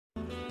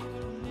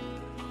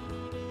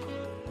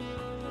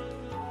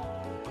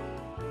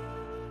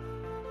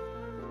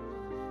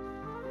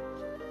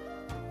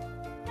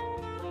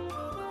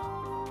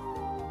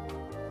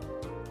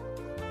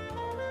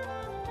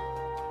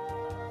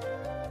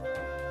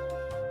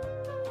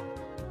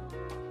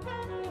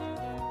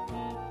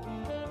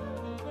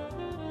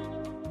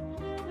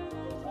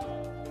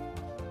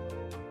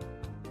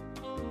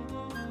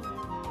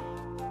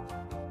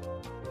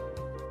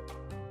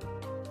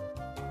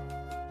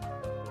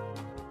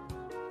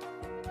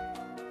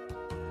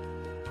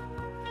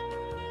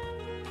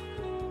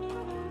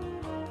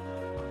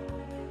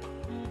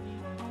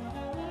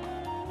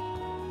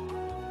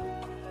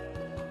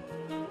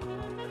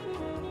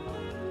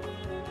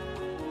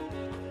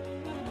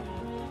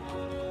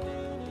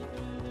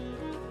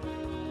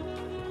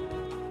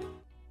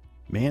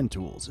Man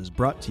Tools is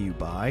brought to you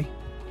by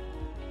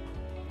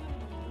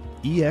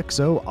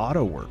EXO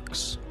Auto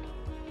Works,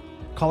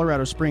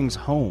 Colorado Springs,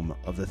 home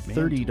of the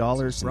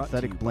 $30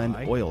 synthetic blend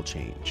oil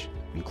change.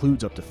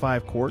 Includes up to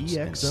 5 quarts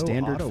and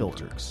standard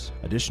filters.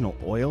 Additional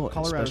oil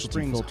and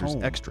specialty filters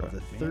extra.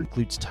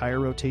 Includes tire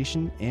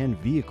rotation and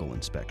vehicle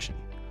inspection.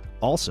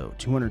 Also,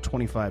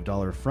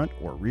 $225 front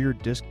or rear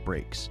disc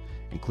brakes.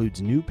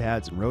 Includes new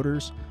pads and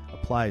rotors.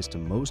 Applies to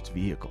most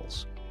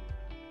vehicles.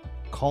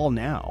 Call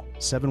now,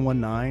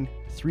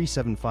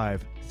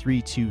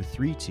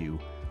 719-375-3232,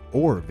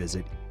 or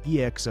visit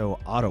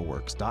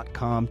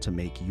exoautoworks.com to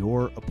make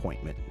your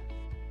appointment.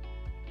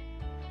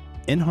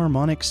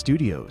 Enharmonic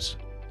Studios.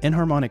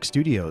 Enharmonic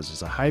Studios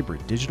is a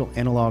hybrid digital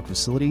analog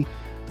facility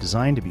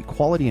designed to be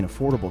quality and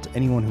affordable to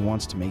anyone who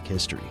wants to make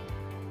history.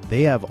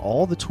 They have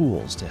all the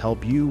tools to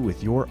help you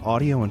with your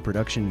audio and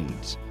production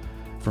needs.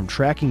 From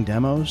tracking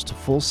demos to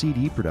full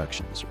CD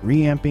productions,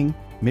 reamping,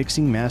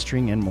 mixing,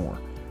 mastering, and more.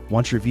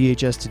 Want your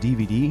VHS to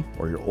DVD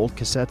or your old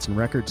cassettes and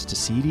records to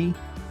CD?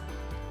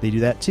 They do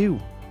that too.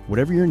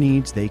 Whatever your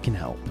needs, they can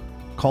help.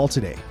 Call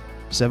today,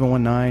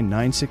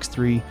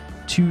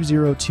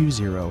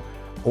 719-963-2020,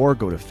 or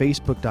go to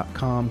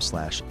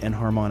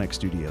facebook.com/Enharmonic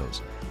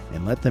Studios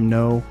and let them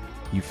know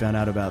you found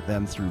out about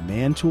them through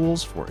Man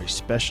Tools for a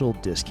special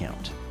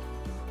discount.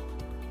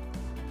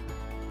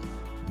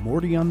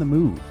 Morty on the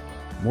Move.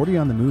 Morty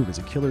on the Move is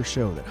a killer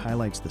show that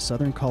highlights the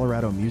Southern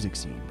Colorado music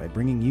scene by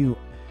bringing you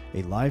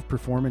a live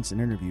performance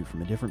and interview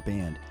from a different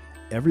band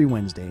every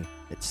Wednesday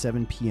at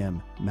 7 p.m.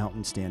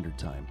 Mountain Standard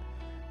Time.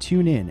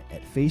 Tune in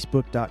at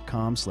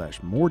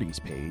facebook.com/Morty's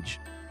page,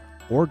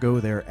 or go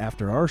there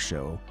after our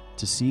show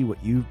to see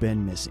what you've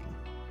been missing.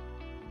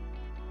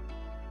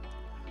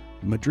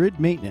 Madrid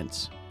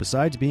Maintenance.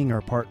 Besides being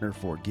our partner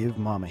for Give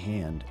Mom a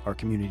Hand, our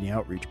community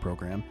outreach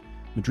program,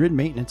 Madrid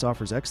Maintenance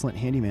offers excellent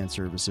handyman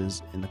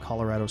services in the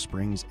Colorado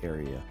Springs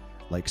area,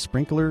 like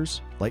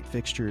sprinklers, light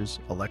fixtures,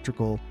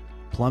 electrical,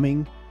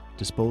 plumbing,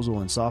 disposal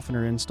and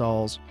softener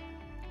installs,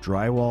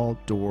 drywall,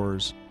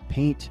 doors,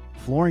 paint,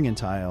 flooring and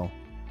tile,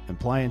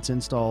 appliance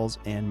installs,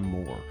 and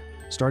more.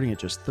 Starting at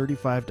just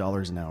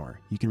 $35 an hour.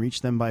 You can reach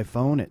them by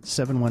phone at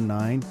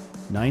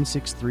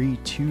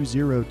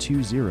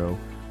 719-963-2020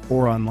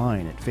 or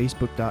online at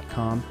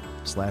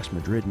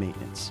facebook.com/Madrid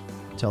Maintenance.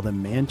 Tell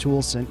them Man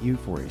Tools sent you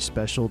for a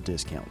special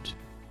discount.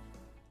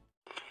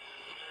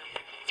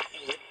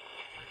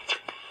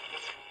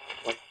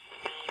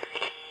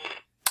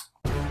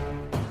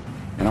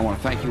 And I want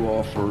to thank you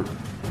all for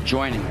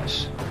joining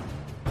us.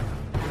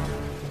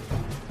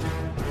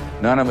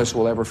 None of us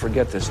will ever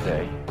forget this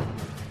day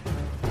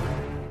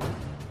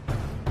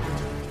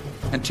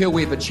until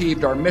we've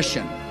achieved our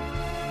mission.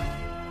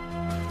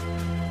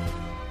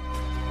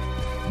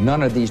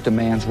 None of these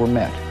demands were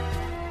met.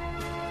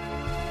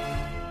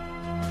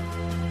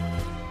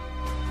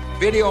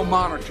 Video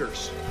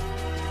monitors.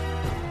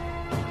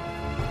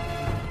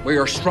 We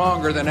are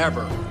stronger than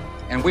ever,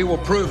 and we will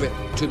prove it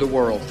to the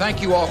world.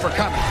 Thank you all for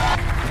coming.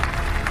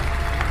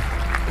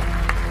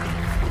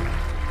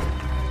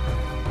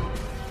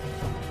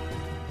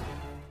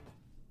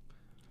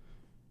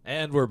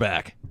 And we're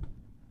back.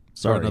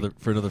 Sorry.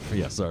 Sorry about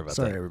that.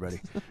 Sorry, everybody.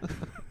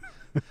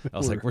 I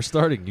was like, we're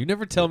starting. You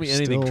never tell me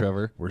anything,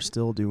 Trevor. We're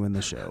still doing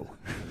the show.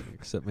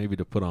 Except maybe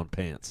to put on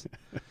pants.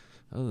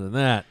 Other than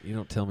that, you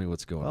don't tell me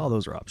what's going on.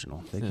 Those are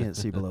optional. They can't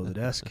see below the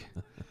desk.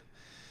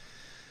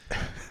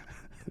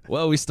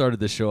 Well, we started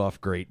this show off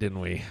great,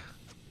 didn't we?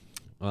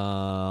 You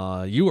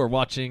are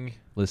watching,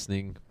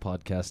 listening,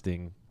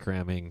 podcasting,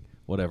 cramming,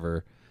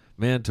 whatever.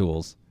 Man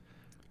Tools,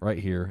 right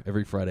here,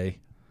 every Friday,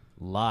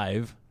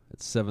 live at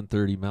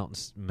 7:30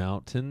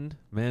 Mountain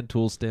Man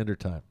Tools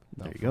Standard Time.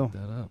 There you go.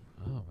 That up.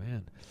 Oh,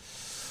 man.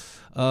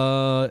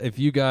 If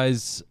you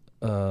guys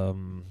are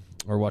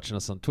watching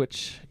us on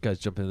Twitch, guys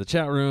jump into the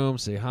chat room,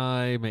 say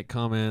hi, make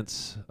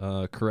comments,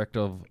 correct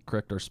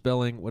our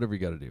spelling, whatever you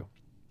got to do.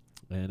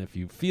 And if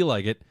you feel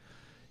like it,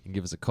 you can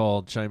give us a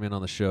call, chime in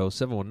on the show,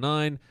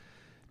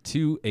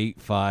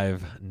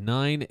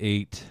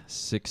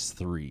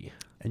 719-285-9863.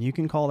 And you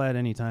can call that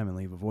anytime and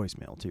leave a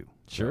voicemail, too.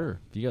 Sure.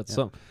 If you got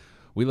some.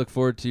 We look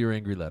forward to your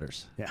angry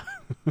letters. Yeah.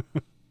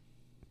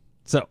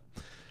 So,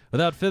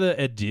 without further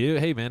ado,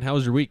 hey, man, how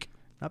was your week?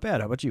 Not bad.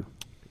 How about you?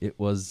 It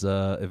was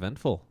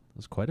eventful. It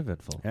was quite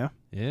eventful. Yeah?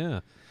 Yeah.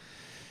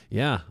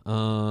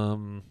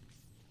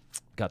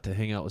 Got to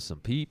hang out with some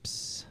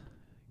peeps.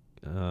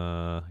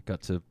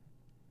 Got to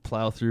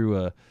plow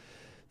through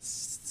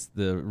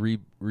the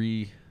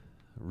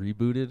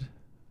rebooted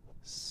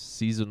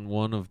season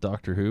 1 of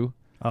Doctor Who.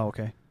 Oh,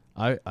 okay.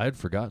 I'd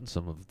forgotten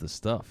some of the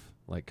stuff,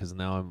 like, because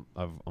now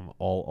I'm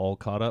all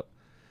caught up.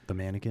 The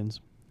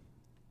mannequins.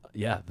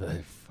 Yeah,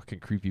 the fucking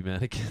creepy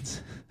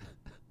mannequins.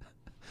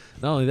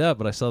 Not only that,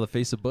 but I saw the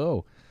face of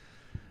Bo.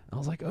 I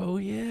was like, oh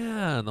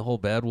yeah, and the whole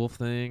Bad Wolf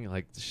thing,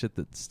 like the shit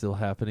that's still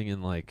happening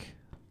in like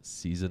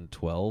season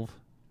 12.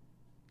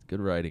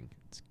 Good writing.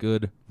 It's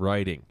good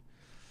writing.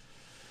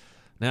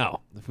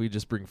 Now, if we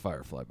just bring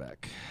Firefly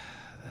back,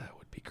 that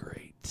would be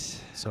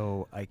great.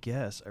 So I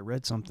guess I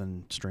read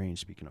something strange,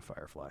 speaking of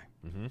Firefly.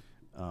 Mm-hmm.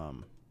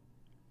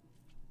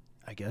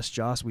 I guess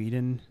Joss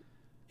Whedon,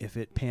 if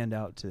it panned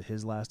out to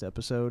his last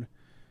episode,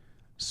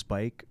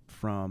 Spike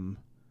from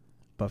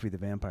Buffy the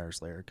Vampire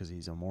Slayer, because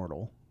he's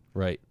immortal,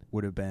 Right.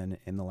 would have been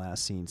in the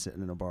last scene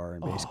sitting in a bar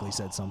and basically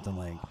said something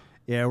like,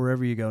 yeah,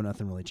 wherever you go,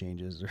 nothing really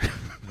changes.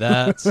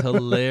 That's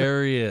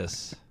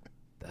hilarious.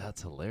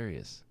 That's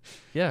hilarious.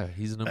 Yeah,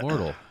 he's an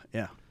immortal.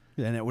 Yeah.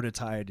 And it would have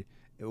tied,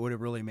 it would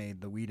have really made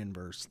the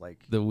Whedonverse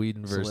like The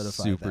Whedonverse solidified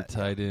super that,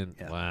 tied in.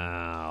 Yeah.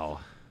 Wow.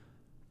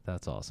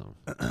 That's awesome.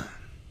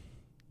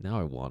 Now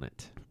I want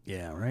it.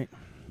 Yeah, right?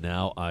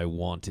 Now I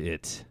want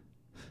it.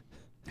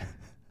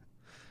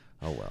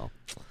 Oh, well.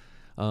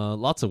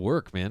 Lots of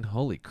work, man.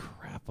 Holy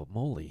crap a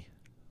moly.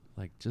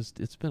 Like, just,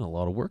 it's been a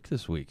lot of work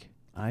this week.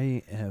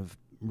 I have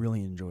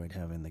really enjoyed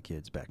having the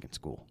kids back in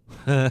school.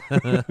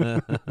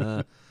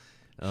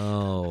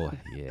 Oh,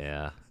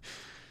 yeah.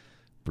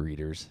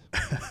 Breeders.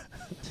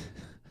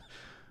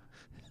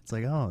 It's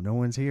like, oh, no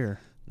one's here.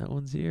 No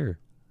one's here.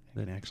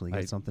 I can actually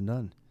get something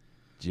done.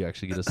 Did you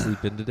actually get to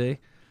sleep in today?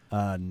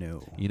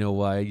 No. You know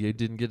why you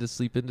didn't get to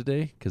sleep in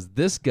today? Because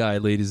this guy,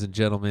 ladies and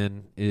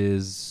gentlemen,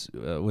 is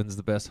wins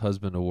the best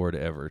husband award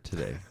ever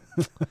today.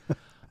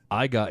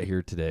 I got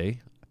here today.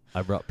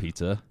 I brought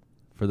pizza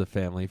for the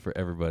family, for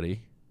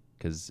everybody,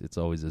 because it's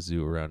always a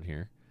zoo around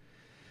here.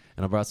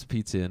 And I brought some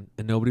pizza in,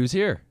 and nobody was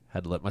here.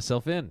 Had to let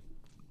myself in.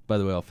 By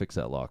the way, I'll fix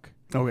that lock.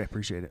 Okay,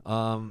 appreciate it.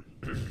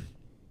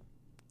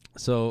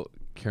 So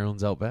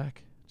Carolyn's out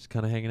back, just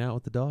kind of hanging out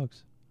with the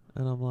dogs.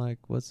 And I'm like,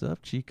 what's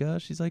up, Chica?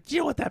 She's like, do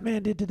you know what that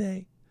man did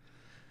today?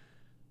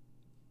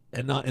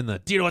 And not in the,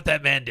 do you know what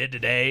that man did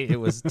today? It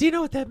was, do you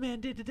know what that man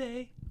did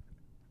today?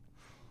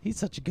 He's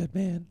such a good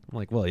man. I'm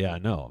like, well, yeah, I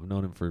know. I've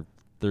known him for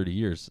 30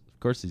 years. Of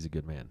course he's a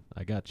good man.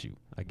 I got you.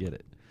 I get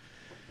it.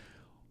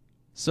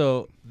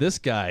 So this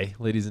guy,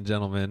 ladies and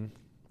gentlemen,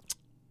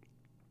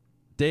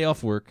 day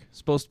off work,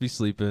 supposed to be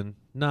sleeping,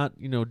 not,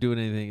 doing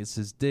anything. It's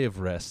his day of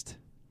rest.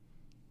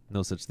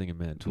 No such thing in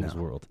Man Tools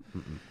world.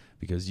 Mm-mm.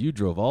 Because you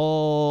drove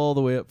all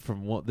the way up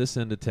from this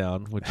end of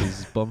town, which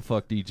is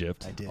bumfucked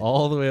Egypt, I did.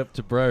 all the way up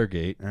to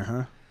Briargate,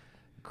 Uh-huh.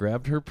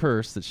 grabbed her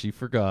purse that she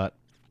forgot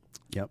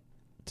Yep.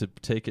 to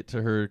take it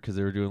to her because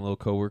they were doing a little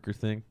coworker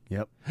thing.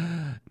 Yep.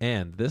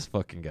 And this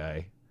fucking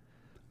guy,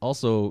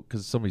 also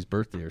because somebody's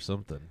birthday or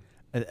something.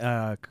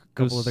 A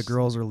couple of the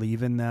girls are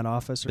leaving that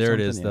office or There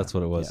something. it is. Yeah. That's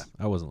what it was.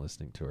 Yeah. I wasn't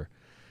listening to her.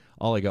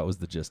 All I got was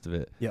the gist of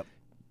it. Yep.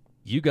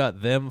 You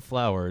got them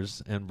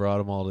flowers and brought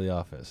them all to the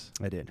office.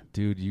 I did.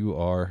 Dude, you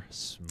are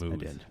smooth. I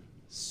did.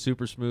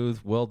 Super smooth.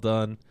 Well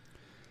done.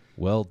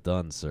 Well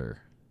done, sir.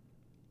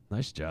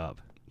 Nice job.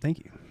 Thank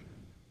you.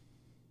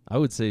 I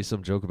would say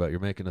some joke about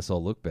you're making us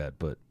all look bad,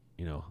 but,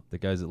 the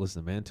guys that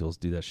listen to Man Tools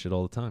do that shit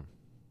all the time.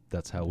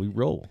 That's how we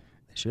roll.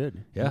 They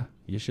should. Yeah,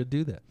 you should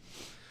do that.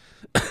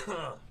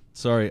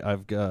 Sorry, I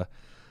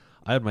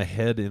had my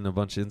head in a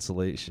bunch of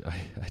insulation.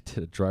 I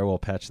did a drywall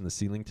patch in the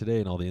ceiling today,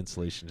 and all the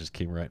insulation just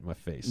came right in my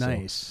face.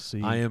 Nice. So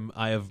So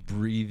I have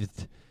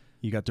breathed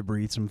you got to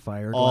breathe some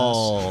fire glass.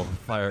 all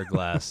fire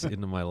glass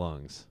into my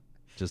lungs.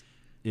 Just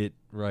it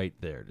right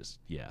there.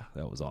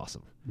 That was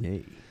awesome.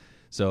 Yay.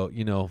 So,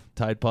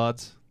 Tide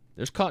Pods,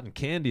 there's cotton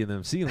candy in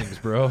them ceilings,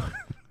 bro.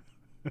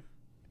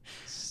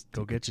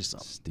 Go get you some.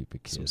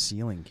 Stupid Some kid.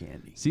 ceiling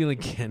candy. Ceiling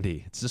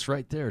candy. It's just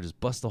right there. Just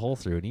bust a hole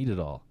through and eat it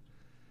all.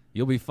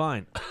 You'll be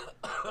fine.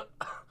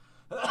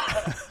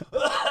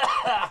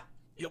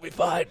 You'll be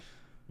fine.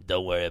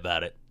 Don't worry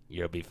about it.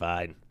 You'll be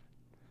fine.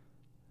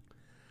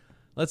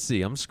 Let's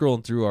see. I'm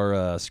scrolling through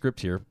our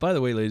script here. By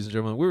the way, ladies and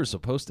gentlemen, we were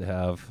supposed to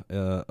have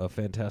a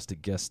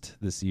fantastic guest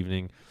this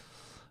evening.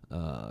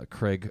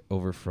 Craig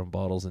over from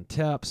Bottles and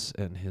Taps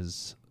and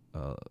his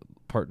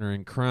partner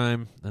in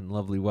crime and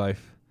lovely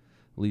wife,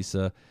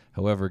 Lisa.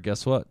 However,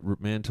 guess what?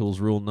 Man Tools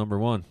rule number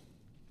 1.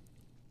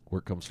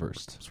 Work comes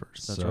first.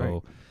 That's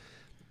right.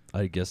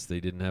 I guess they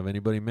didn't have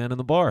anybody man in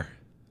the bar.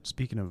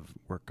 Speaking of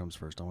work comes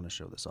first, I want to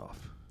show this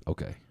off.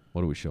 Okay.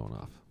 What are we showing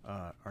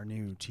off? Our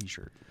new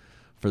T-shirt.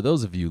 For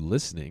those of you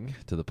listening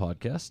to the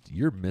podcast,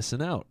 you're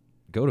missing out.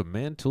 Go to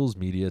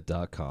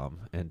mantoolsmedia.com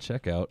and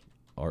check out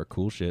our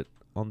cool shit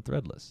on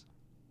Threadless.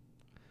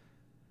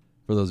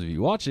 For those of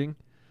you watching,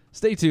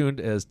 stay tuned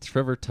as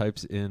Trevor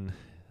types in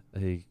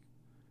a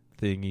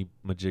thingy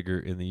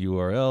majigger in the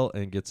URL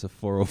and gets a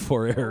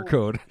 404 error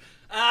code.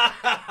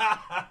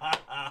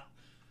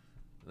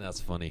 That's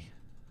funny.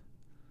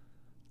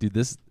 Dude,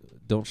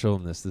 don't show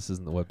him this. This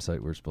isn't the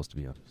website we're supposed to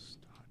be on.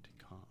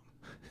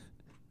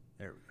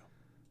 There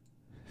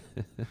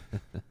we go.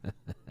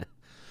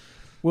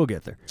 We'll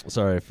get there.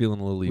 Sorry, I'm feeling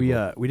a little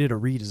evil. We did a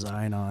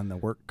redesign on the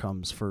work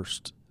comes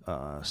first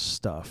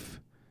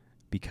stuff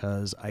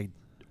because I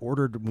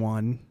ordered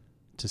one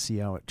to see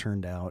how it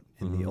turned out,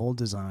 and the old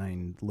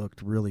design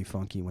looked really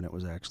funky when it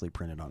was actually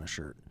printed on a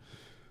shirt,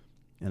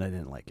 and I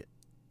didn't like it.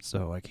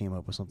 So I came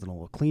up with something a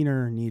little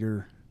cleaner,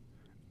 neater,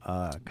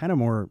 kind of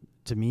more,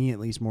 to me at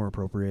least, more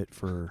appropriate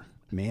for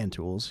Man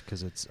Tools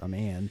because it's a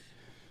man.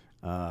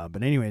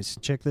 But anyways,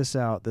 check this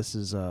out. This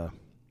is there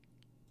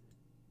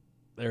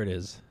it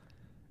is.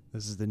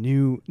 This is the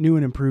new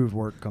and improved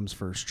Work Comes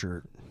First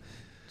shirt.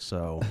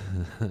 So,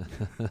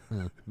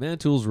 Man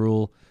tools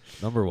rule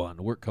number 1.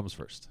 Work comes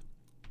first.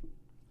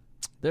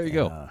 There you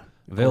go. Of course,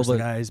 Available. the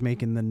guy's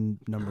making the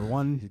number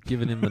 1. He's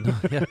giving him the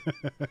yeah.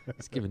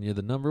 He's giving you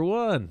the number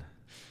 1.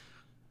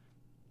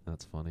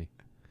 That's funny.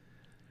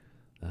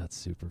 That's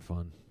super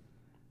fun.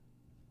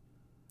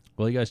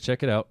 Well, you guys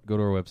check it out. Go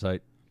to our website,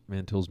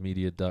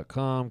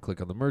 mantoolsmedia.com. Click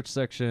on the merch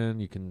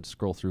section. You can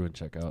scroll through and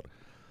check out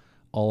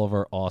all of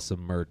our awesome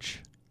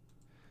merch.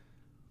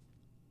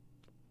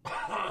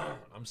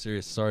 I'm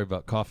serious. Sorry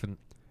about coughing.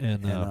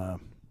 And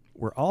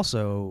we're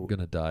also I'm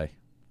going to die.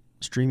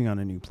 streaming on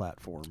a new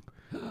platform.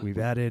 We've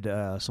added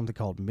something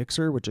called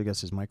Mixer, which I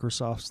guess is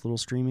Microsoft's little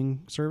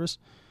streaming service.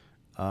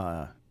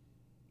 Go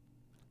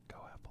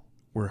Apple.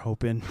 We're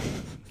hoping,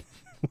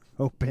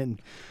 I'm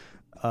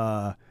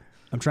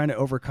trying to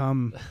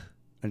overcome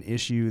an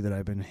issue that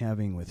I've been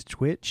having with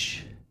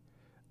Twitch.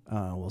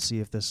 We'll see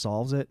if this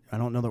solves it. I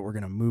don't know that we're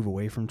going to move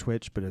away from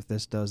Twitch, but if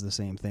this does the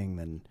same thing,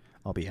 then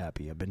I'll be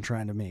happy. I've been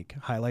trying to make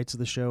highlights of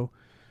the show,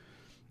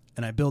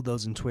 and I build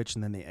those in Twitch,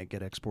 and then they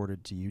get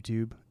exported to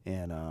YouTube.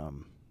 And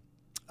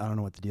I don't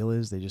know what the deal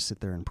is. They just sit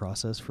there and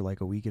process for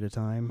like a week at a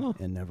time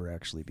and never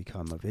actually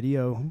become a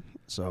video.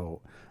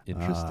 So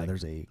Interesting.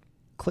 There's a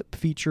clip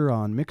feature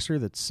on Mixer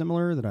that's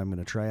similar that I'm going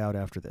to try out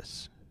after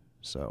this.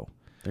 So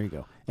there you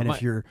go. And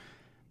if you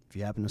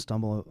happen to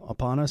stumble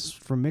upon us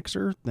from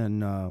Mixer,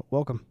 then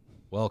welcome.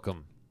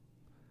 Welcome.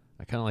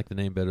 I kind of like the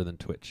name better than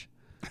Twitch.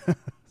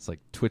 It's like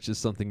Twitch is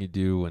something you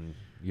do when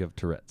you have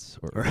Tourette's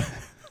or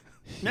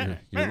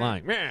you're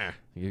lying.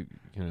 You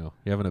know,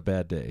 you're having a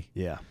bad day.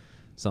 Yeah.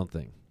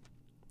 Something.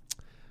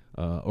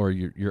 Or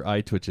your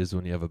eye twitches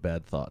when you have a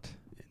bad thought.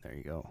 There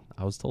you go.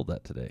 I was told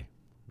that today.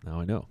 Now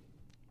I know.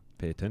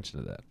 Pay attention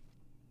to that.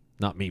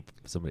 Not me,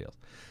 somebody else.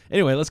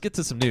 Anyway, let's get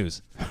to some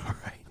news. All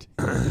right.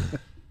 So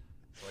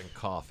I can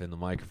cough in the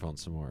microphone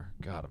some more.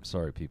 God, I'm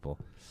sorry, people.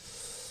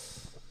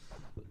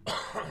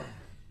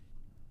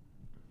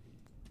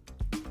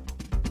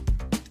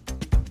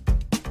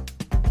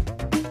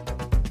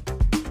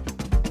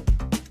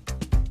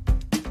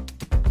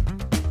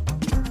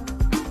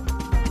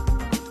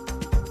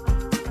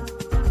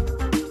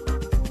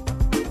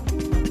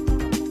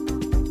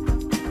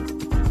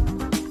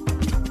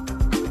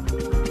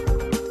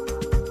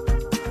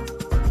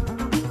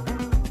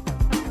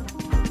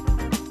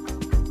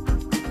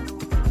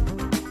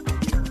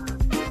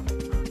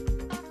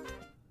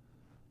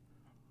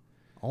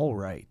 All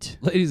right.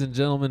 Ladies and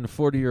gentlemen,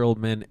 40-year-old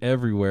men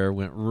everywhere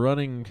went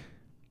running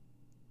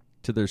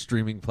to their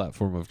streaming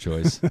platform of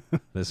choice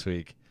this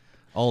week.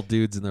 All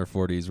dudes in their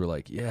 40s were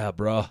like, yeah,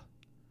 bruh,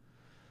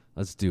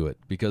 let's do it.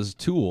 Because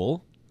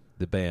Tool,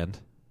 the band,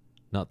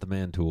 not the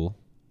man Tool,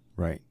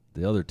 Right.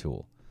 the other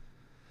Tool,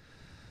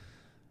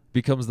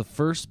 becomes the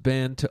first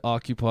band to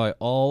occupy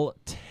all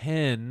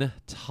 10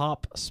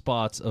 top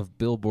spots of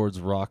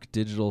Billboard's rock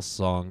digital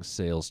song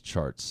sales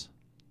charts,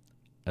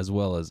 as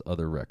well as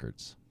other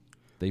records.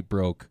 They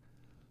broke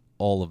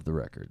all of the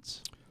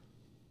records.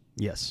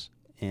 Yes.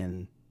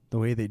 And the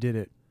way they did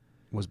it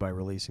was by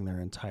releasing their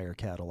entire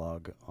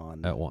catalog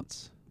on At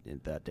once.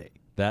 that day.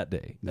 That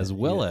day. As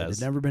well as...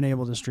 they'd never been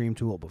able to stream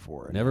Tool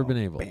before. and Never now, been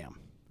able. Bam.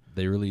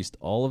 They released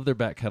all of their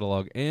back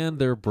catalog and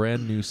their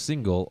brand new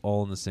single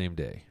all in the same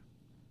day.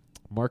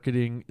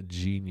 Marketing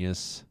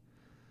genius.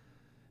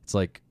 It's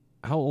like,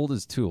 how old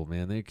is Tool,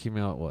 man? They came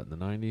out, what, in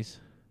the 90s?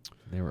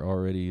 They were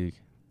already...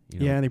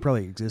 Yeah, they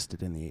probably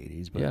existed in the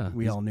 80s, but Yeah,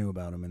 we all knew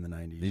about them in the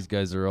 90s. These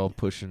guys are all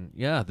pushing,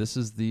 this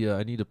is the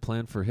I need a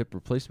plan for hip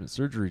replacement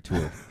surgery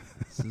tool.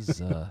 This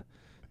is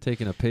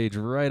taking a page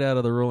right out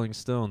of the Rolling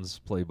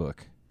Stones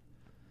playbook.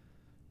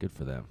 Good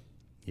for them.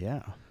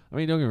 Yeah. I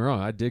mean, don't get me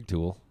wrong, I dig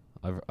Tool.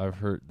 I've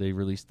heard they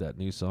released that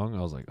new song.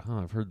 I was like,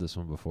 I've heard this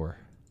one before.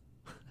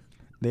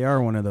 They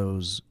are one of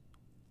those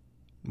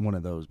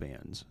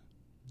bands.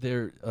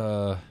 They're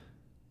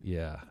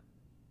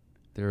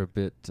they're a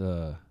bit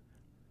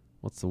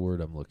what's the word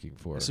I'm looking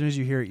for? As soon as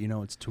you hear it, you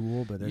know it's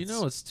Tool, but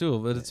it's Tool,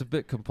 but it's a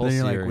bit then compulsory.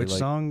 you're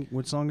like,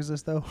 which song is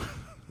this though?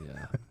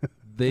 Yeah.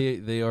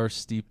 They are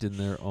steeped in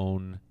their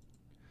own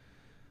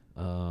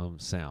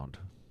sound,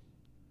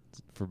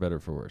 for better or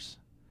for worse.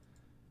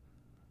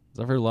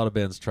 'Cause I've heard a lot of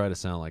bands try to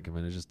sound like them,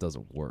 and it just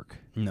doesn't work.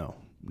 No.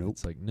 Nope.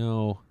 It's like,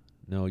 no,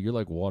 you're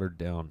like watered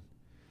down.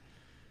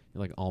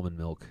 You're like almond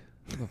milk.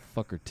 What the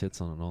fuck are tits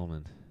on an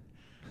almond?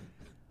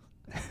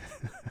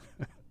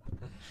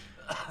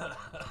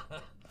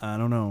 I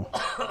don't know.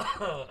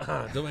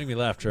 Don't make me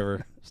laugh,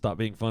 Trevor. Stop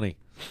being funny.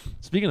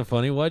 Speaking of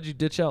funny, why'd you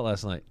ditch out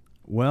last night?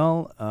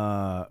 Well,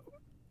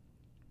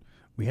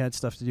 we had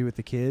stuff to do with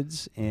the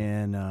kids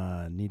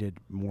and needed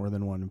more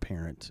than one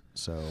parent.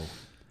 So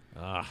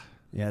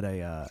we had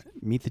a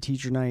meet the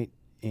teacher night,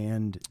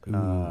 and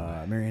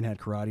Marianne had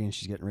karate, and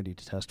she's getting ready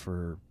to test for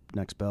her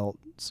next belt,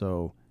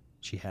 so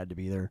she had to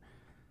be there.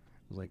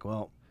 I was like,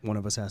 well, one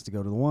of us has to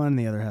go to the one,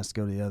 the other has to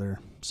go to the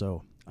other.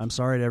 So I'm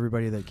sorry to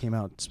everybody that came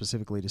out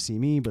specifically to see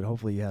me, but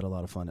hopefully you had a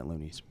lot of fun at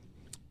Looney's.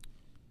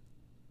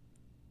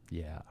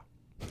 Yeah.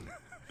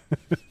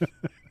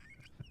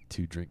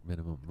 2 drink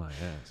minimum, my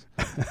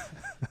ass.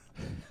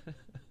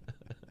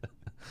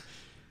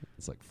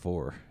 It's like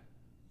 4.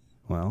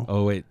 Well,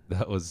 Oh wait,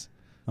 that was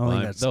I don't think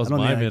my, that's, that was I don't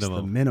my think that's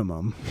the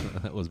minimum. minimum.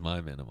 That was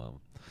my minimum.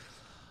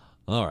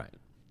 All right,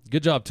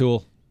 good job,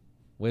 Tool.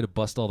 Way to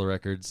bust all the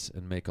records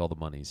and make all the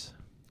monies.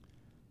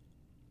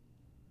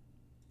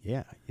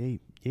 Yeah, yay,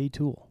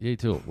 Tool. Yay,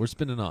 Tool. We're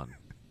spinning on.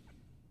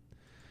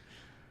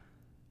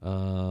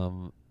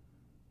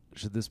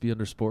 Should this be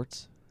under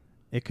sports?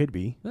 It could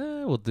be.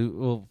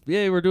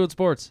 Yay, we're doing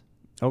sports.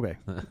 Okay,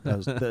 that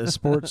was the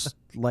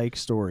sports-like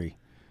story.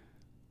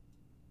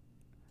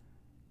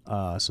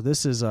 So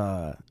this is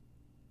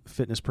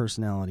fitness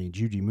personality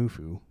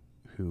JUJIMUFU,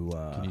 who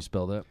Can you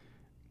spell that?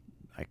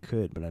 I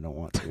could, but I don't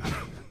want to.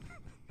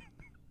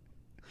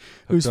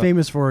 Who's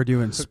famous for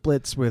doing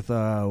splits with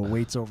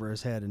weights over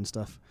his head and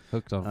stuff.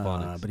 Hooked on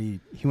phonics. But he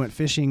went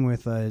fishing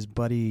with his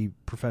buddy,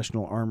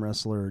 professional arm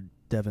wrestler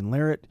Devin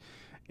Larrett,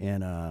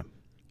 and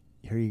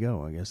here you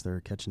go. I guess they're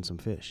catching some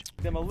fish.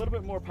 Them a little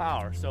bit more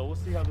power, so we'll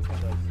see how this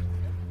one does.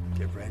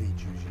 Get ready,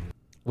 Juji.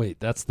 Wait,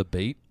 that's the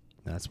bait?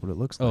 That's what it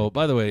looks like. Oh,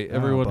 by the way,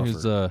 everyone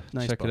who's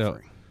Nice check it out.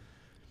 buffering.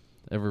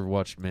 Ever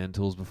watched Man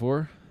Tools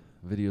before?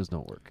 Videos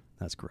don't work.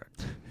 That's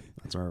correct.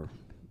 That's our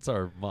That's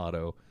our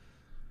motto.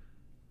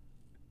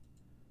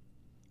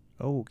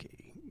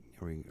 okay.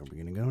 Are we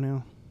gonna go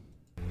now?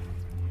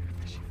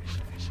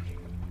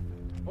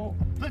 Oh,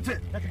 that's it.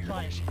 That's a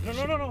giant.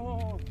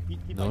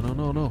 No.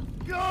 No.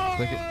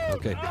 Click it.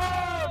 Okay.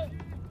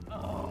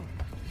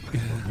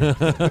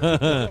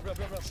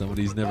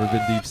 Somebody's never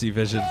been deep sea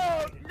fishing.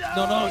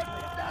 No.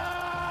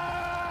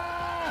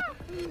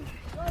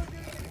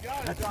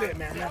 That's it,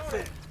 man. That's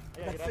it.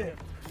 That's it.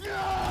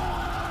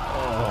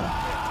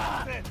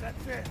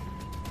 That's it.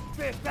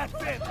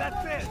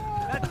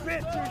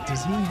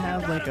 Does he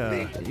have like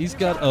a? He's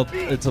got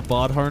it's a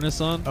bod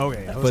harness on.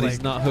 Okay, I was but like-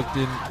 he's not hooked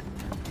in.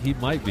 He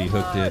might be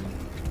hooked in,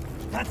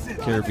 That's it.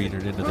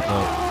 carabinered into the boat.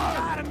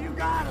 Got him. You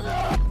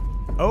got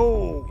him.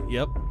 Oh,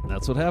 Yep,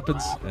 that's what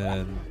happens,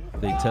 and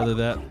they tether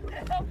that.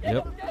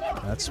 Yep,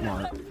 that's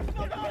smart.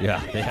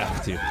 yeah, they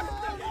have to.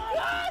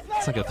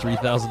 It's like a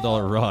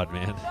 $3,000 rod,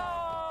 man.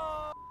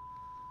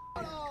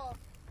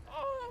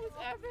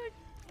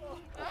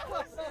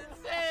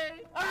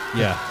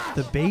 Yeah,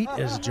 The bait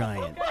is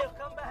giant.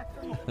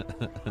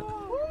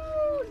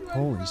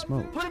 Holy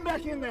smoke! Put him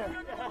back in there.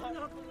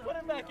 Put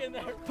him back in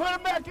there. Put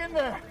him back in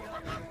there.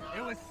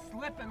 It was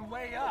slipping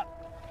way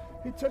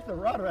up. He took the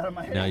rudder out of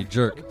my head. now you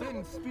jerk. It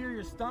didn't spear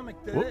your stomach,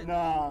 did it?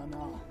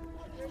 No.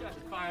 These guys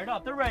are fired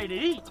up. They're ready to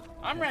eat.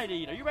 I'm ready to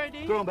eat. Are you ready to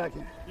eat? Throw him back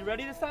in. You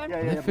ready this time? Yeah,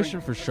 Are they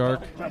fishing for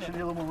shark? I should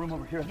need a little more room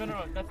over here.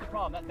 No. That's the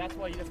problem. That's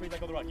why you let go of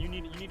the rod. You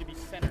need to be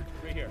centered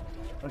right here.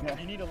 Okay.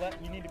 You need to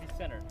be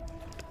centered.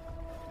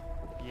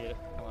 Yeah.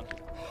 Come on.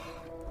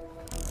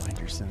 Find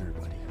your center,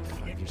 buddy.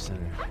 Find your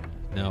center.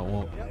 No, it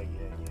won't.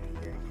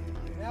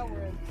 Now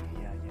we're in.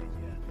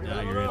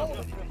 Now you're in.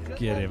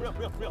 Get him. Real.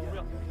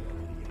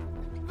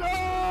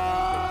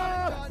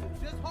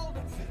 Just hold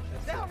him.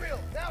 Now real.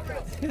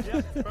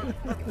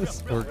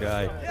 This poor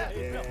guy.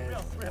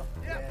 Real.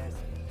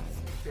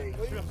 Stay.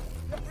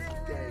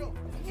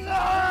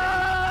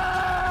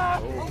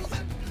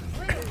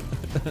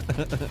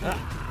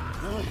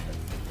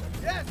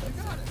 Yes, you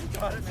got it. You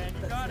got it, man.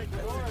 You got it.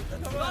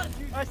 Come on.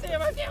 I see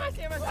him.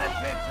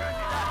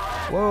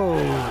 Whoa!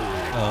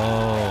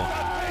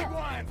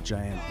 Oh,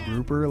 Giant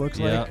grouper looks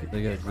yeah, like.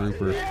 they got a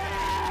grouper.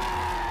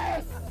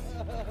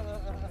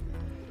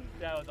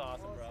 That was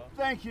awesome, bro.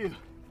 Thank you.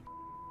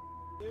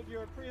 Dude,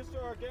 you're a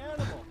prehistoric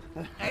animal.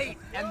 Hey,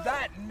 and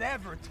that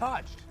never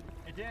touched.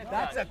 It did.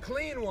 That's a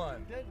clean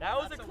one. That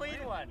was a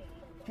clean one.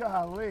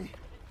 Golly.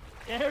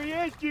 There he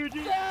is,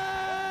 Juji.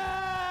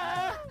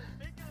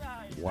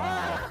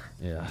 Wow,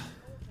 Yeah.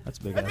 that's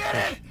big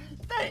ass fish.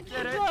 Thank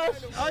you, Josh.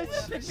 Oh, he's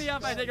gonna pick me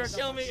up, I think, or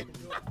kill me.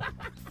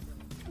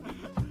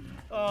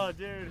 Oh,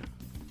 dude.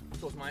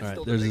 All right,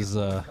 there's his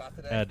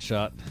ad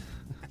shot.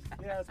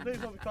 Yeah, it's bigger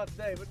than we caught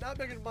today, but not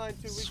bigger than mine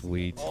 2 weeks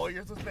Sweet. ago. Oh,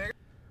 yours was bigger?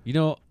 You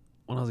know,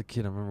 when I was a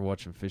kid, I remember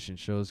watching fishing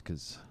shows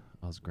because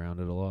I was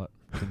grounded a lot.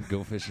 Couldn't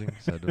go fishing,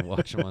 so I had to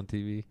watch them on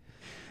TV.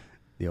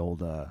 The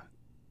old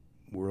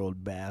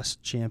World Bass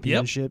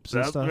Championships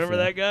and stuff. Remember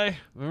yeah. that guy?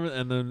 Remember?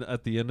 And then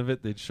at the end of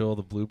it, they'd show all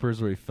the bloopers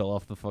where he fell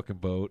off the fucking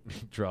boat, and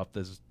he dropped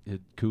his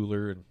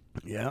cooler, and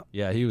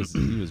Yeah. he was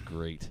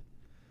great.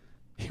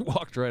 He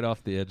walked right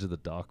off the edge of the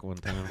dock one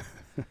time.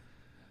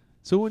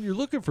 So when you're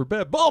looking for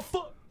bad ball,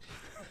 fuck.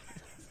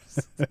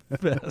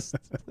 Best.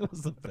 It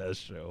was the best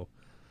show.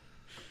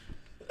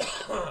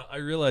 I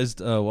realized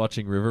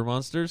watching River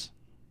Monsters.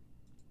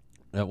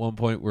 At one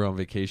point, we're on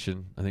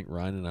vacation. I think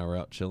Ryan and I were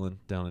out chilling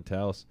down in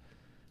Taos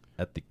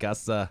at the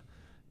casa,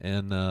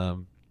 and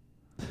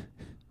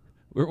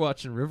we're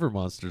watching River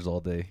Monsters all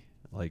day.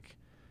 Like,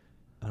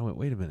 and I went,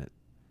 wait a minute.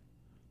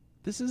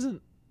 This is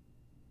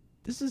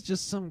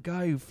just some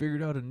guy who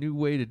figured out a new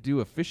way to do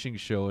a fishing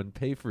show and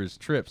pay for his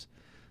trips.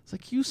 It's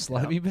like, you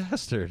slimy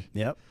bastard.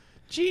 Yep.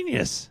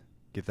 Genius.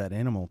 Get that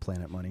Animal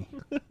Planet money.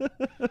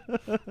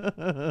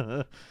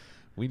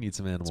 We need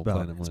some Animal It's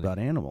Planet money. about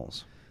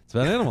animals. It's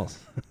about animals.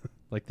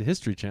 Like the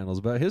History Channel is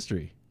about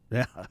history.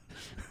 Yeah.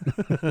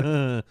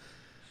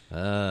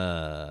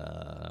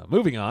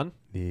 Moving on.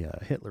 The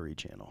Hitlery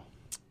channel.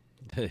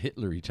 The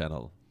Hitlery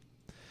channel.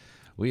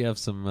 We have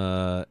some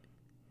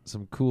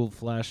cool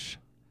flashbacks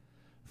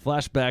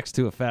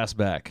to a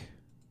fastback.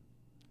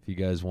 If you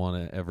guys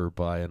want to ever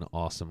buy an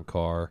awesome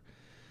car,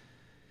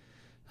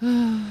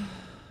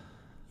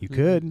 you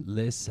could.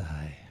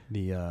 Lesai.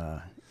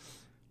 The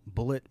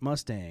Bullet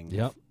Mustang.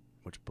 Yep.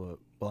 I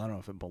don't know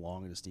if it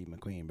belonged to Steve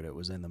McQueen, but it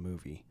was in the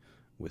movie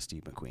with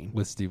Steve McQueen.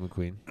 With Steve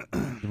McQueen.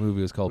 The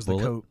movie was called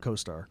Bullet. The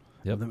co-star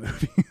Yep. of the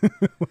movie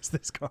was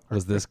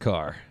this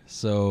car.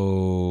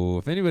 So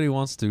if anybody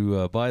wants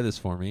to buy this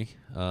for me,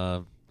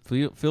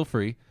 feel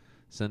free.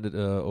 Send it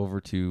over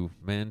to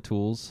Man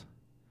Tools.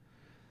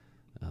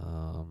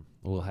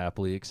 We'll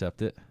happily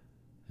accept it.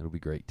 It'll be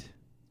great.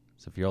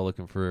 So if you're all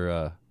looking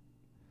for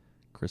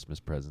Christmas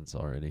presents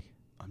already.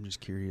 I'm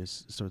just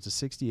curious. So it's a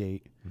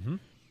 68. Mm-hmm.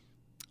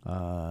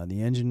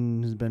 The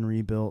engine has been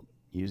rebuilt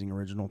using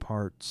original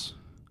parts.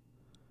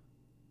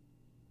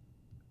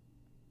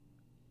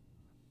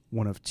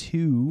 One of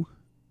two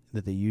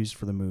that they used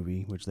for the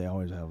movie, which they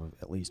always have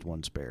at least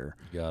one spare.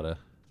 Gotta.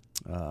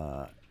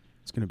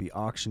 It's going to be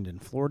auctioned in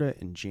Florida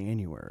in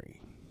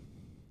January.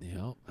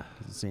 Yep.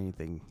 Doesn't say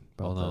anything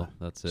about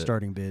that's the it.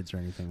 starting bids or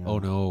anything. Oh,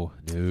 no.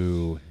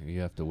 You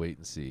have to wait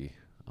and see.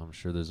 I'm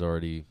sure there's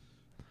already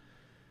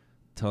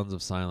tons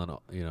of silent,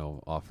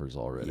 offers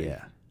already.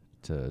 Yeah.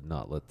 To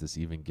not let this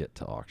even get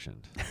to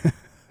auction.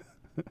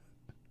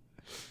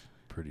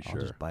 Pretty I'll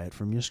sure. just buy it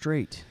from you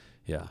straight.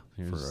 Yeah.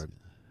 For a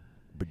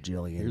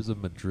bajillion. Here's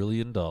 $1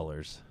 million.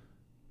 Just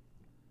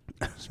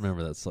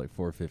remember that's like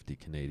 $450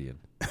 Canadian.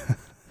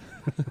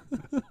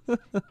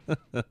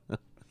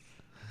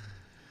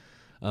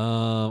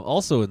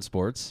 Also in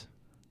sports,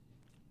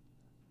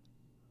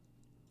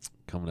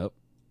 coming up.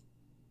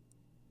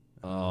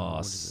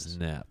 Oh,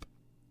 snap.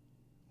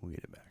 We'll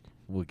get it back.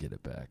 We'll get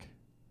it back.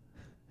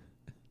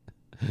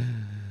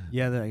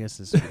 Yeah, I guess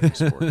this is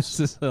sports. This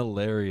is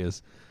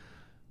hilarious.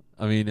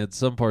 I mean, at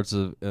some parts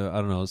of, I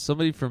don't know,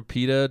 somebody from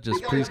PETA,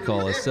 just please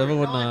call us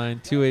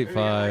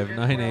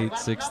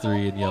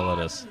 719-285-9863 and yell at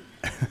us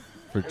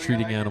for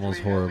treating animals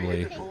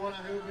horribly.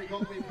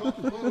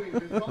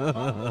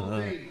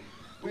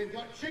 We've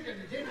got chicken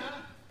dinner.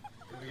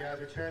 Here we go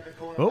to turn the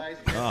corner, Oh. ladies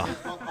and gentlemen.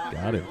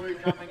 Got it.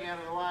 Coming out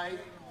of the way.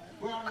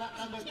 We're on lap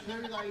number 2,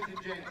 ladies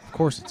and gents. Of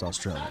course it's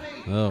Australia.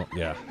 Oh,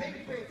 yeah. Here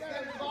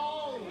we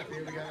go, ladies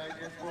and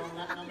gents. We're on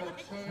lap number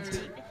 2.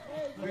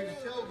 We've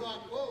still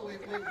got,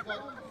 we've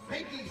got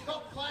Pinky,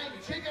 stop playing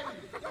chicken.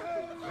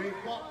 We've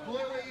got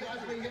Bluey as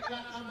we hit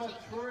lap number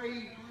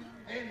 3.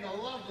 And the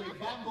lovely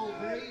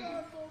Bumblebee.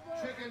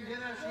 Chicken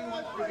dinner, she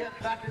wants to get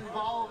back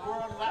involved. We're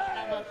on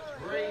lap number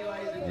 3,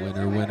 ladies and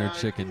gentlemen. Winner,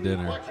 chicken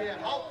dinner. Watch your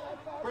hope.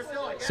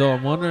 Priscilla, get So out.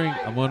 I'm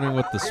wondering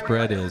what the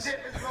spread is.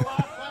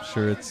 I'm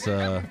sure it's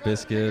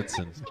biscuits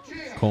and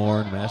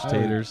corn, mashed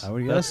taters. I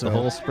would guess That's the so.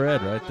 whole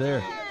spread right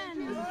there.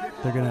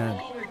 They're going to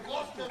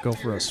go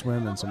for a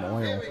swim in some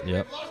oil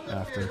Yep.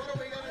 after.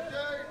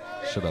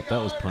 Shut up.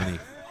 That was punny.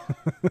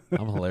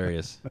 I'm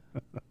hilarious.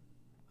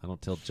 I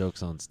don't tell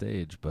jokes on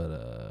stage,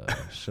 but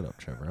shut up,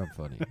 Trevor. I'm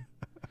funny.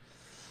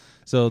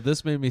 So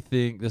this made me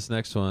think. This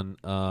next one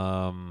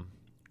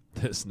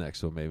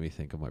made me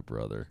think of my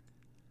brother.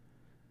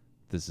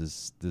 This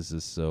is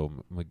so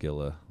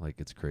McGilla, like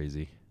it's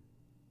crazy.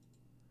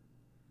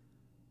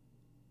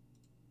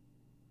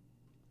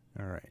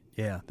 All right.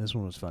 Yeah, this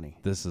one was funny.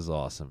 This is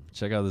awesome.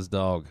 Check out this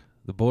dog.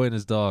 The boy and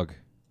his dog.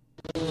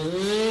 Can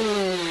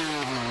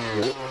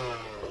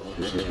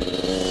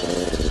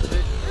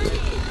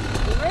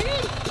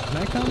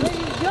I come?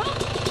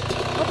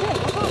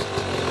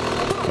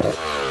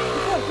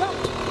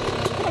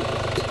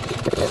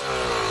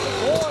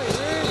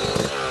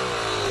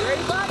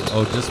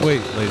 Oh, just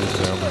wait, ladies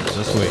and gentlemen.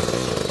 Just wait.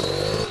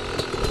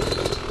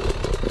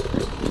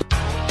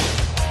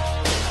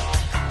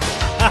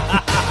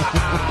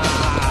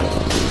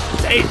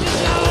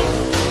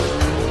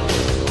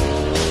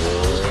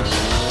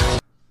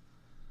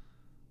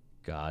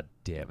 God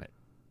damn it.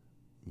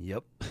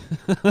 Yep.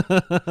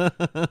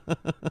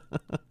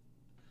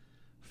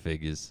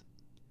 Figures.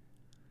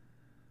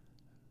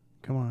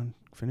 Come on.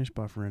 Finish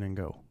buffering and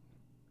go.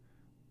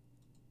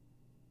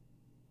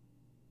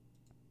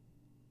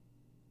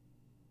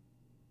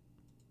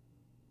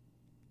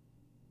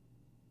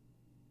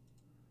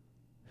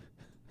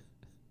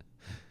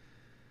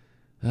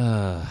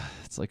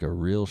 It's like a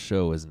real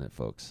show, isn't it,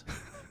 folks?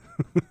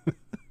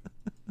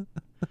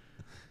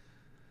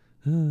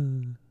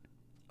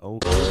 Oh.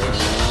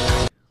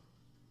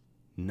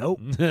 Nope.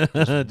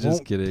 Just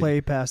Won't kidding. play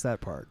past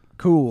that part.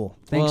 Cool.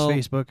 Thanks, Well,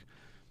 Facebook.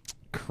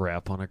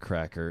 Crap on a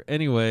cracker.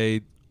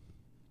 Anyway,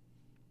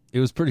 it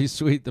was pretty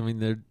sweet. I mean,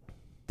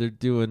 they're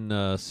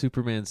doing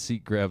Superman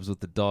seat grabs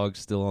with the dog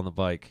still on the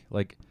bike.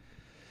 Like,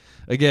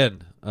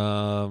 again,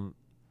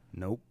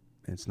 Nope.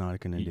 It's not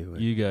going to do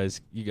it. you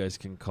guys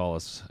can call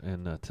us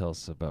and tell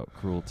us about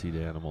cruelty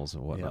to animals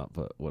and whatnot.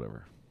 Yep. But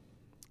whatever.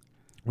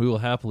 We will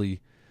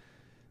happily.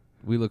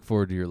 We look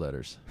forward to your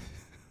letters.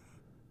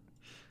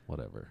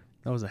 Whatever.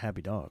 That was a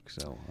happy dog,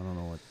 so I don't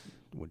know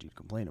what you'd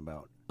complain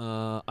about.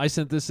 I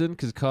sent this in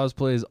because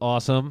cosplay is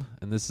awesome,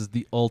 and this is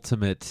the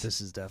ultimate This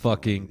is definitely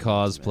fucking the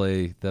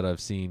cosplay that I've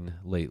seen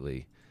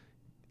lately.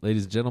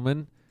 Ladies and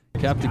gentlemen,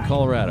 Captain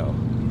Colorado.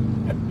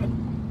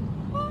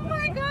 Oh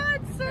my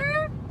God,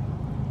 sir!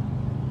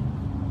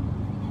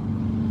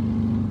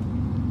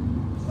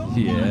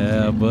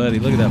 Yeah, buddy,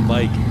 look at that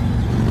bike.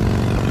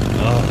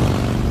 Oh.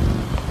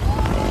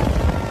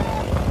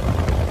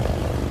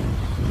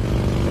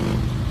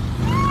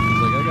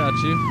 He's like, I got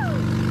you.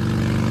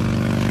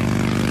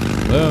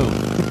 Boom.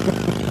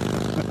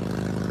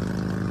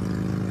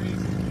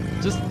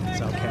 Just That's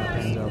how Cap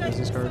hands out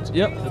business cards.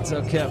 Yep, that's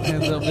how Cap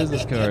hands out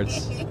business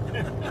cards.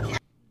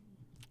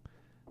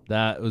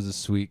 That was a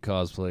sweet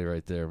cosplay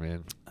right there,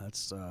 man.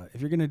 That's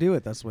if you're gonna do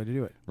it, that's the way to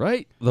do it.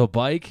 Right? The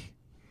bike,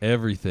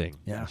 everything.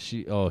 Yeah.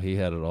 He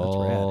had it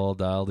all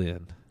dialed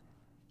in.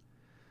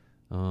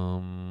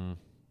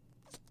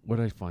 Where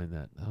did I find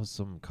that? That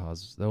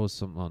was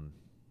some on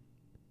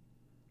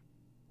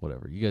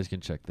whatever. You guys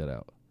can check that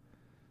out.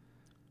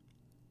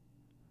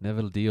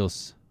 Neville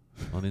Dios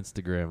on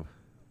Instagram.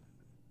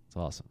 It's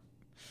awesome.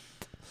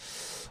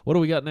 What do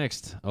we got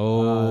next?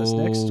 Oh, this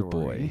next story.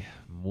 boy.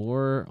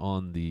 More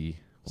on the...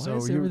 Why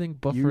is everything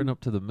buffering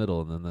up to the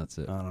middle and then that's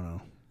it? I don't know.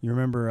 You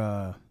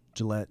remember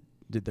Gillette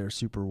did their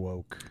super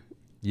woke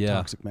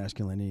toxic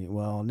masculinity?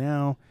 Well,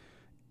 now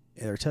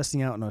they're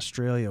testing out in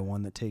Australia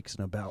one that takes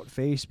an about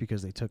face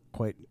because they took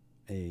quite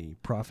a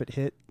profit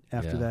hit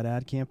after that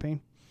ad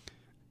campaign.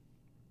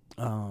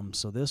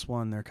 So this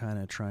one, they're kind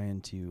of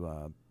trying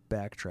to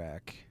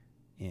backtrack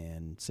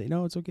and say,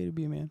 no, it's okay to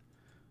be a man.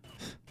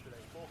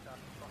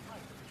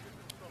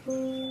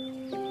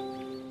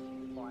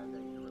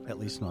 At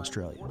least in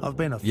Australia. I've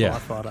been a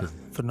firefighter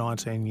for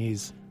 19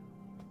 years.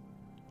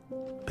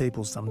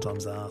 People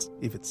sometimes ask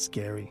if it's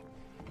scary.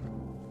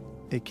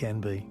 It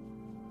can be.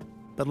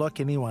 But like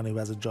anyone who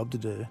has a job to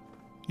do,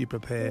 you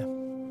prepare,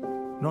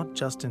 not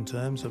just in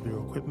terms of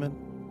your equipment,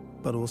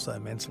 but also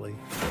mentally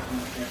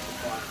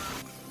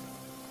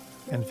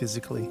and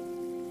physically.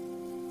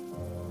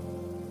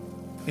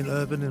 In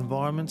urban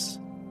environments,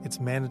 it's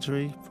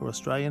mandatory for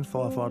Australian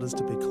firefighters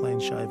to be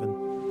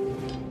clean-shaven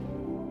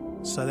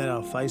so that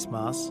our face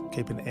masks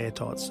keep an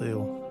airtight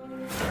seal.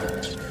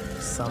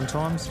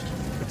 Sometimes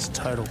it's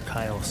total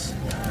chaos,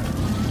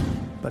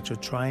 but you're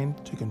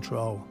trained to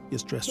control your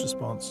stress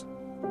response.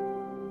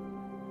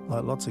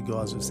 Like lots of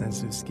guys with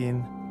sensitive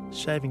skin,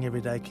 shaving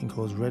every day can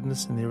cause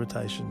redness and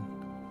irritation.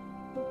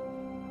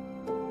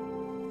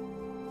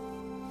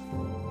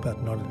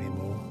 But not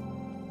anymore.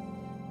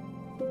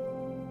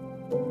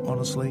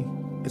 Honestly,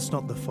 it's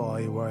not the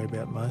fire you worry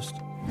about most.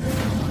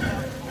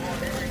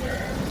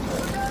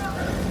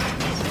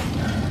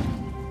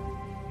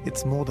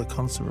 It's more the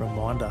constant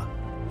reminder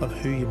of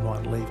who you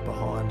might leave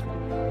behind.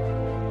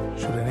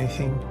 Should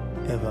anything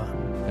ever...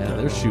 Man,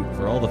 they're shooting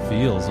for all the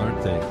feels, aren't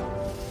they?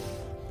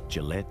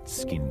 Gillette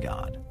Skin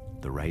Guard,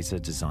 the razor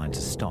designed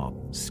to stop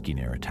skin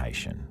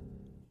irritation.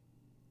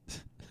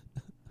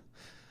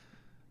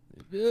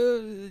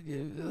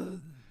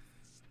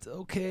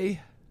 Okay.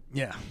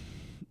 Yeah.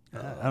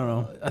 I don't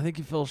know. I think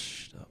you fell...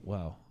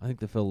 wow. I think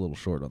they fell a little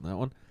short on that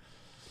one.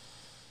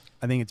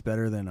 I think it's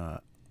better than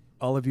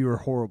all of you are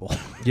horrible.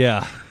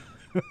 Yeah.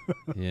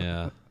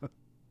 Yeah.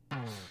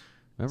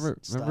 Remember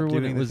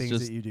when it was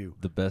just you do.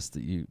 the best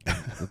that you...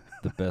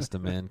 the best a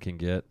man can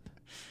get?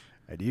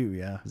 I do,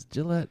 yeah. Is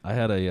Gillette? I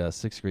had a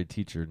 6th grade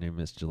teacher named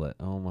Miss Gillette.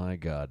 Oh, my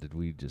God. Did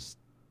we just...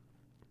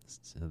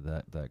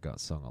 That got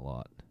sung a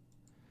lot.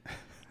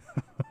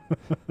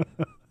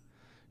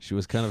 She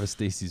was kind of a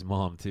Stacy's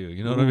mom, too.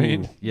 You know what I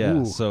mean? Yeah,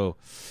 Ooh. So...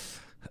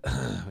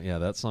 yeah,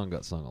 that song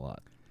got sung a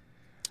lot.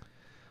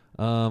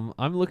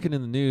 I'm looking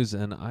in the news,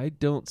 and I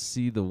don't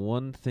see the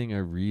one thing I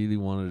really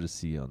wanted to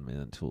see on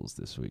Man Tools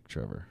this week,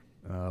 Trevor.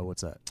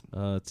 What's that?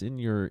 It's in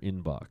your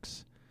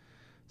inbox.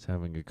 I was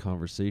having a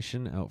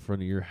conversation out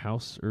front of your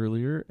house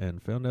earlier and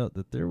found out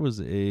that there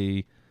was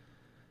a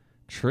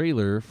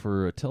trailer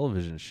for a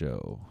television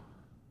show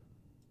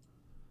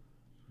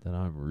that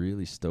I'm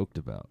really stoked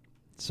about.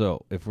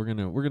 So, if we're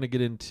gonna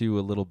get into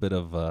a little bit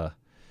of I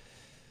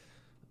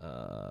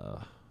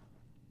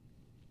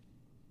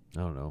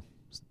don't know,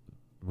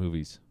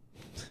 movies.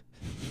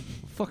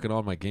 Fucking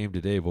on my game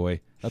today, boy.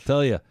 I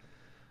tell you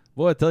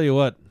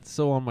what,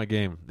 so on my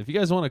game. If you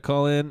guys want to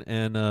call in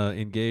and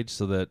engage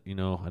so that, you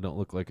know, I don't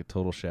look like a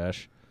total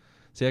shash.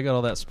 See, I got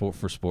all that sport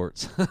for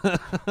sports.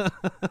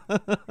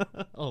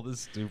 All this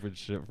stupid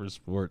shit for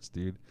sports,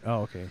 dude.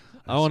 Oh, okay.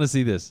 I want to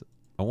see this.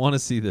 I want to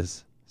see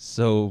this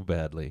so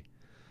badly.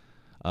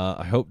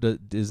 I hope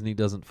that Disney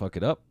doesn't fuck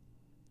it up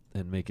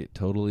and make it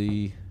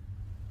totally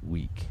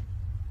weak.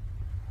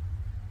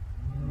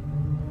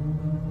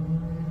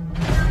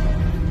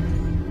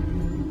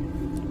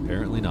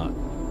 Apparently not.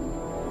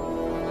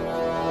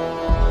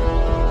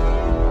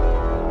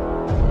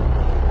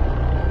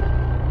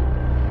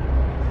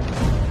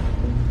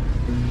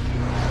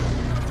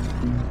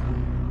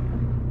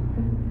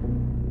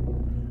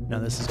 Now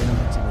this is coming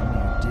to the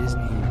new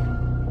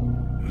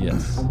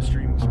Disney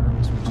streaming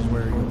service, which is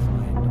where you'll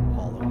find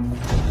all of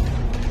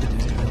the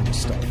Disney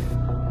stuff.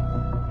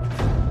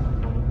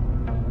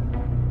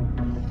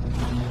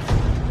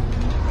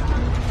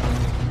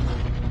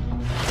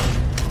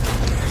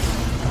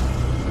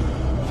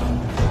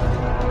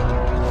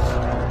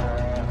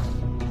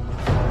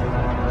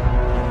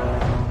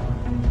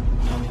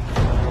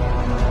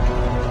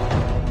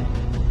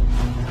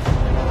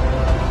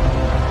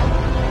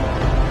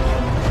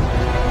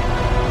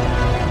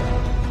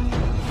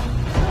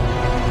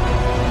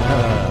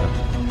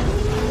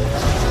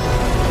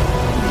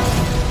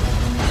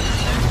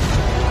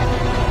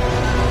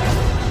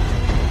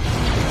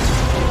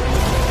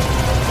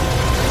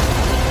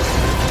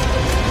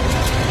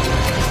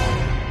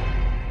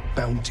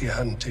 Bounty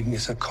hunting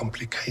is a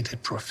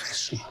complicated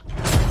profession.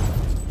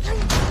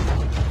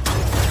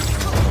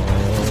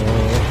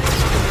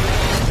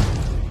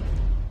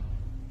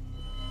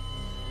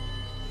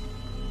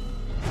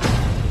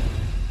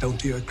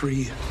 Don't you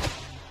agree?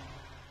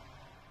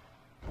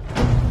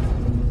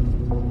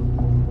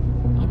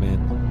 I'm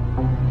in.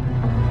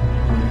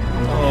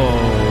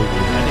 Oh,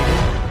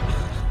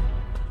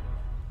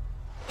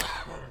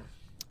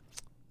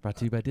 brought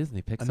to you by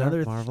Disney,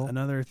 Pixar, Marvel.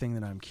 Another thing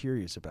that I'm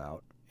curious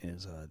about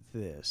is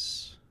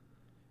this.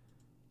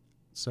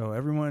 So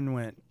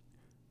everyone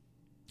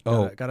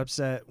got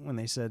upset when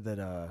they said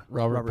that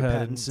Robert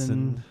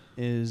Pattinson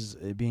is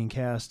being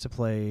cast to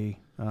play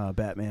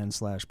Batman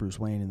 / Bruce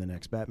Wayne in the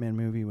next Batman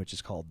movie, which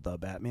is called The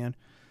Batman.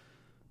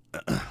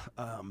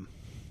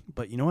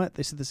 But you know what?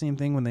 They said the same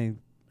thing when they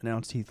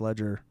announced Heath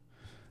Ledger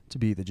to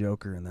be the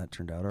Joker, and that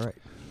turned out all right.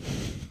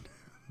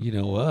 You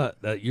know what?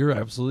 You're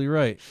absolutely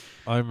right.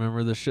 I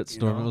remember the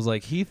shitstorm. It was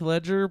like Heath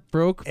Ledger,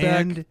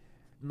 Brokeback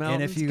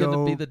Mountain's going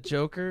to be the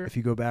Joker. If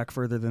you go back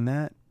further than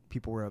that,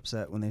 people were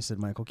upset when they said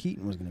Michael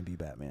Keaton was going to be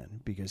Batman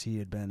because he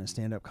had been a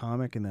stand-up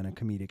comic and then a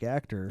comedic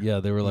actor. Yeah,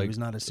 they were like, he was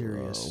not a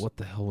serious. What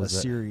the hell was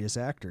that? Serious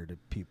actor to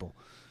people.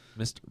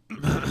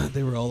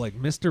 They were all like,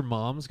 Mr.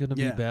 Mom's going to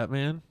be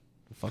Batman.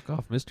 Fuck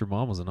off. Mr.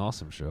 Mom was an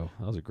awesome show.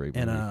 That was a great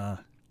movie. And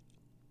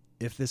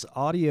if this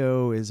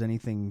audio is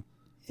anything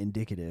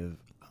indicative,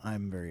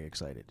 I'm very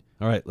excited.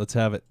 All right, let's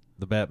have it.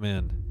 The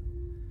Batman.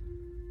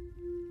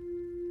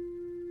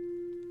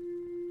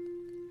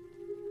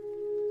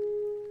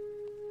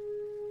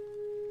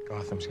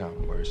 Gotham's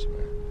gotten worse,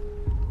 man.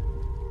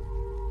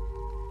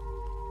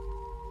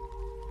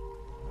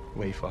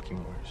 Way fucking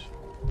worse.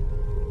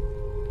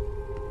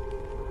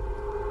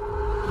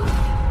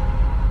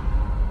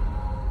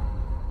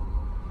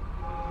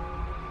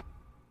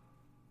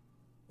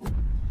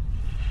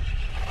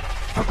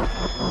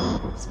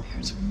 His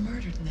parents were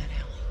murdered in that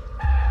alley.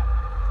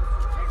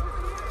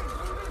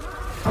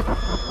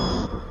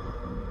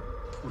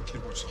 Poor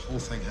kid watched the whole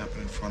thing happen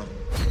in front of him.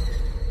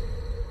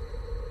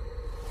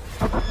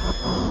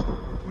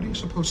 What do you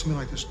suppose something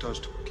like this does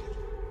to a kid?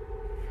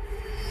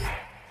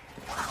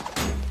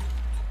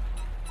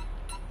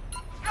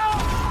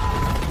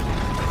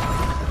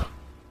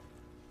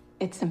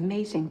 It's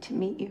amazing to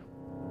meet you.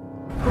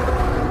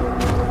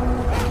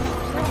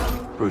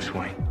 Bruce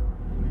Wayne.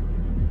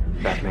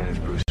 Batman is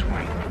Bruce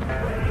Wayne.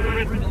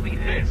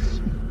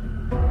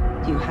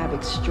 You have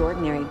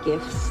extraordinary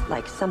gifts,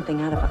 like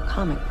something out of a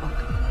comic book.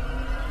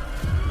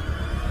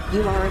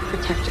 You are a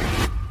protector.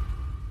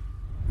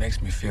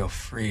 Makes me feel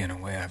free in a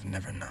way I've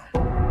never known.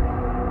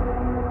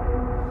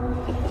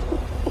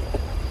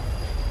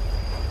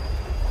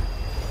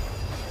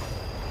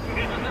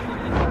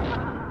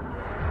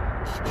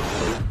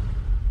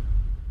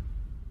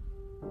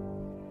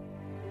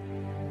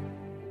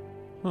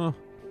 Huh.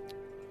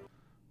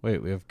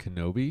 Wait, we have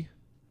Kenobi?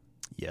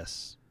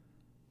 Yes.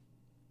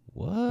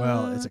 What?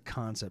 Well, it's a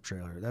concept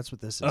trailer. That's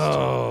what this is.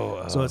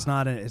 Oh. So it's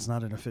not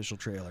an official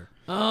trailer.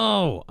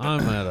 Oh, I'm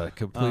at a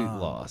complete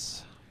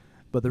loss.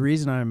 But the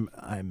reason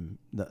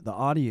the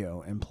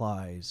audio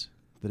implies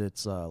that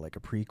it's like a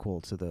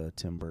prequel to the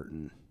Tim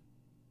Burton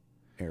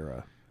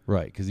era.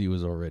 Right, because he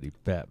was already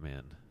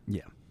Batman.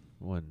 Yeah.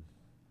 When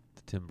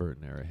the Tim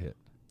Burton era hit.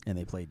 And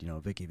they played,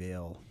 Vicky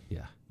Vale.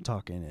 Yeah.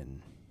 Talking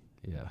and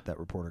that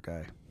reporter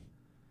guy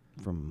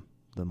from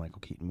the Michael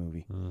Keaton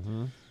movie.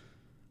 Mm-hmm.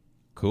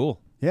 Cool.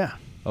 Yeah.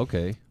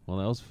 Okay. Well,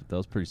 that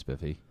was pretty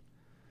spiffy.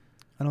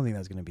 I don't think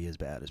that's going to be as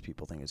bad as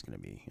people think it's going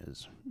to be.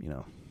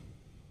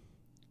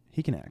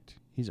 He can act.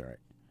 He's all right.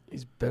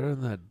 He's better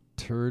than that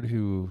turd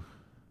who.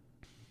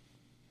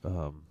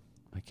 I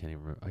can't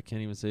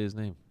even say his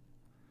name.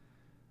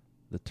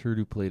 The turd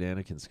who played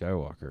Anakin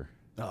Skywalker.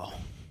 Oh.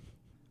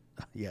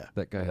 Yeah.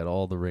 That guy had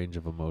all the range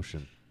of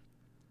emotion.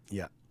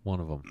 Yeah. One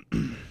of them.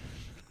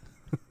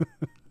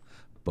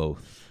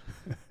 Both.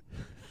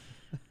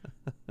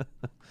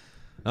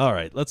 All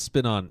right, let's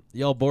spin on.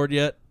 Y'all bored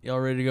yet? Y'all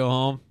ready to go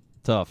home?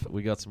 Tough.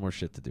 We got some more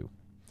shit to do.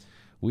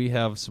 We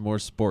have some more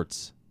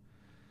sports.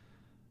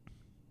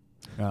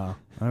 Oh,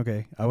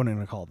 okay. I wasn't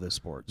going to call this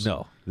sports.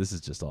 No, this is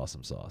just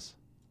awesome sauce.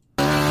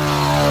 Do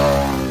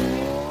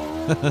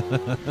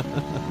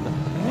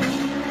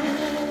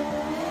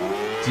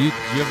you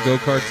have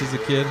go-karts as a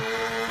kid?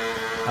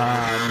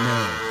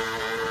 No.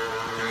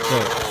 So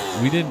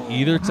we didn't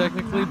either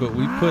technically, but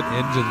we put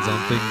engines on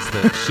things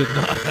that should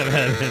not have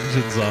had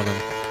engines on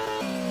them.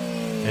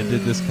 And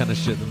did this kind of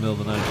shit in the middle of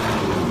the night.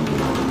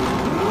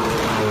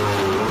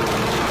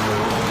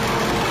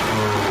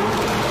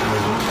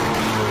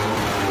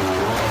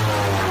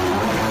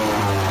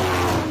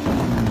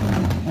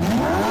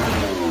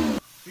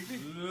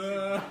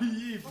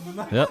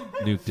 Yep,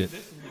 nuked it.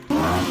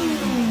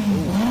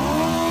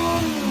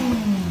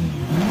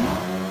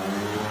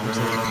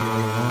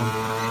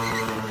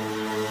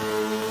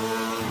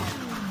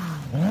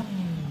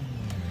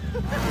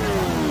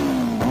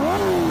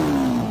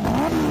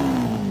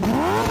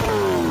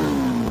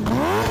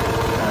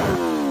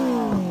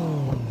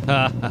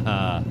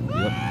 Yep,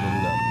 lit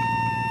it up.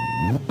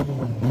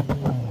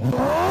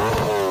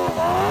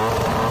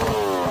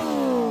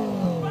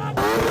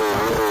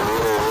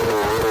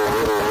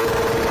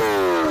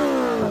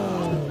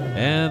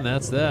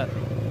 that's that.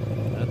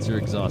 That's your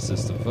exhaust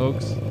system,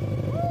 folks.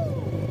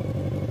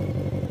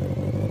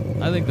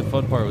 I think the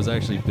fun part was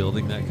actually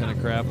building that kind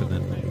of crap and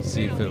then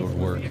see if it would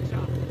work.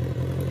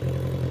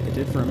 It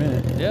did for a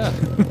minute. Yeah.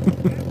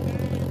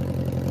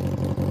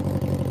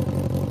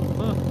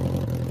 Huh.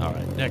 All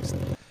right, next.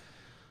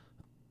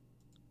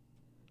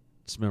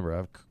 Just remember, I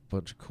have a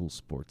bunch of cool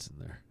sports in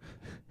there.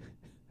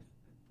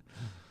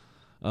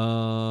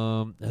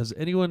 Has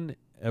anyone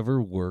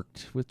ever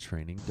worked with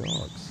training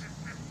dogs?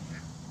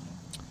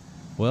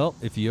 Well,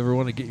 if you ever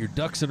want to get your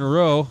ducks in a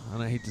row,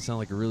 and I hate to sound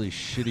like a really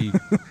shitty,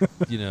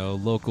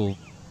 local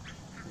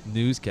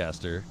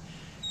newscaster,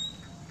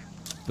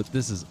 but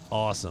this is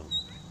awesome.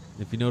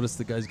 If you notice,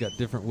 the guy's got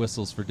different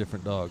whistles for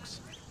different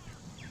dogs.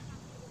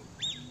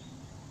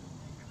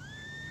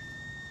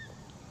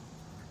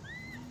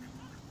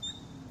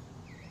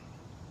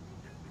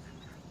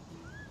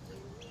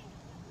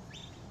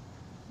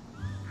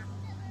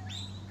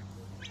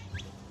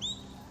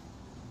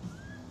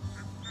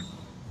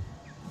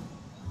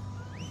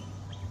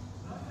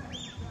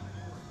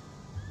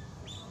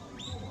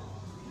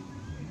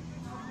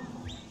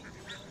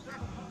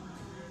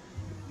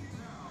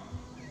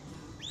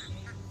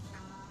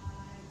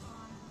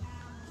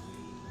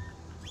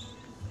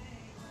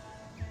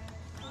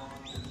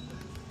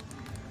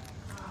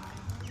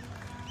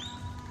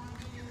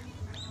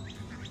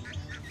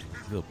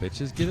 Little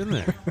bitches, get in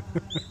there.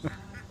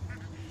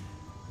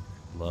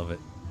 Love it.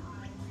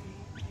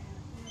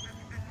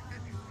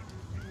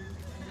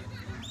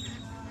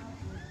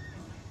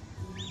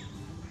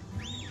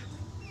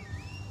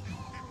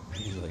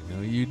 He's like,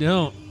 no, you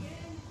don't.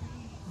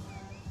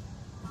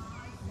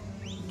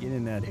 Get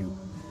in that hoop.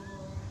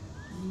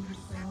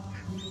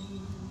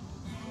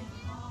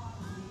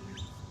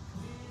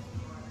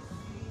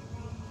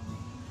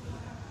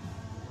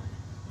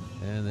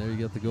 And there you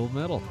get the gold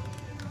medal.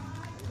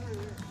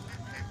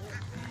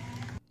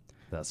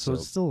 That's so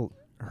it's still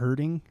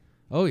herding.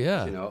 Oh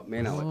yeah. You know,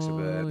 may not look so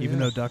bad. Even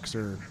though ducks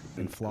are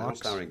in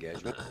flocks. Our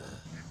engagement.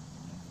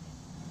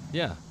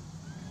 Yeah.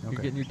 You're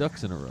getting your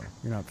ducks in a row.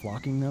 You're not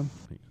flocking them?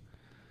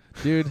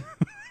 Dude,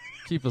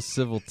 keep a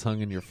civil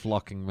tongue in your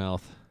flocking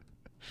mouth.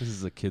 This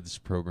is a kids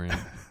program.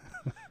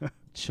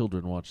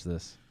 Children watch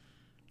this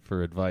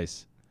for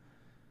advice.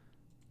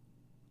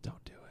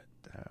 Don't do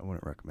it. I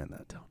wouldn't recommend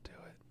that. Don't do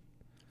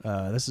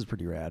it. This is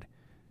pretty rad.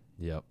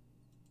 Yep.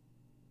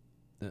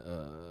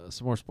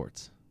 Some more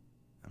sports.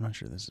 I'm not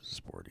sure this is a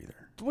sport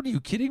either. What, are you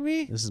kidding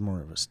me? This is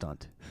more of a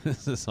stunt.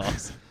 This is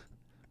awesome.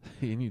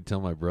 You need to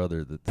tell my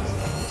brother that this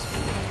is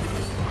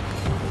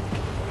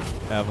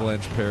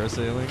avalanche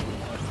parasailing.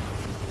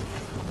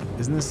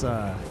 Isn't this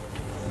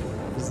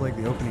this is like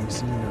the opening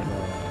scene of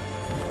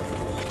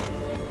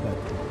that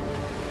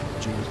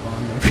James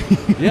Bond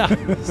movie? Yeah,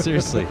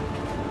 seriously.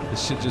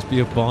 This should just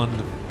be a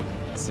Bond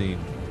scene.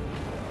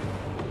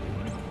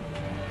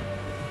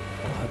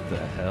 What the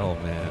hell,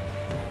 man?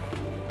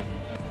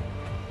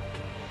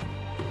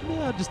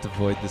 Yeah, just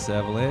avoid this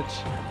avalanche.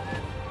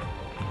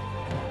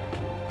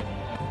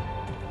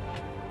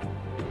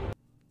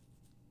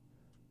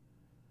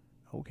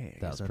 Okay,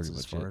 That's pretty much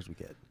as far it. as we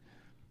get.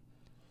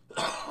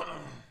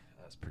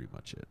 That's pretty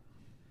much it.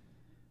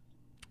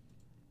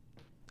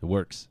 It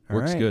works. All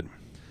Works right. good.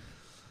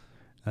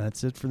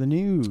 That's it for the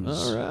news.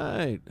 All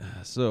right.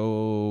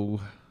 So,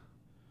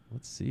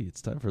 let's see.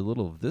 It's time for a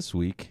little of this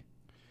week.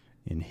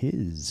 In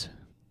his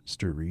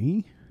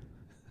story.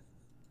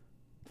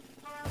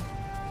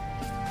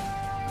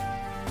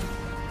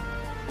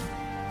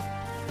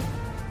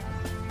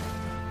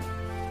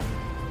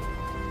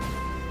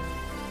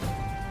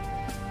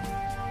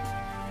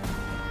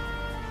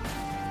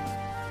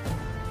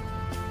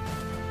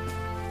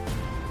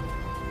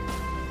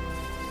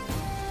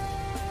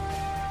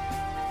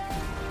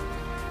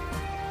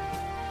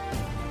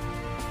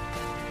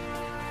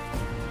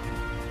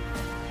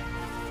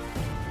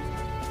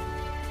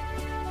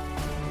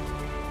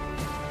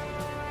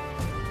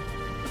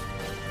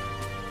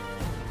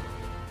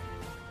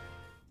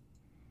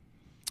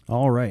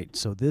 All right,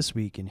 so this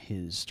week in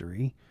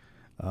history,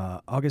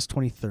 August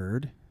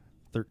 23rd,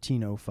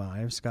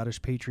 1305,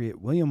 Scottish patriot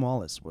William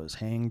Wallace was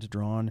hanged,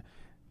 drawn,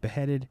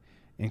 beheaded,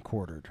 and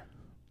quartered.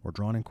 Or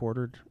drawn and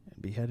quartered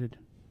and beheaded.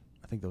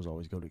 I think those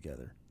always go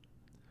together.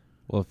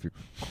 Well, if you're...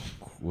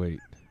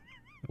 Wait.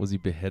 Was he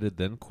beheaded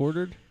then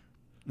quartered?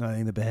 No, I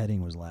think the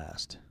beheading was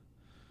last.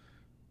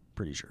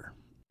 Pretty sure.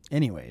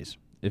 Anyways.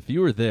 If you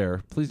were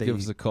there, please give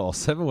us a call.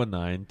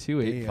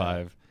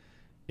 719-285-8963.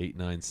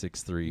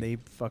 They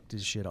fucked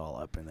his shit all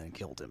up and then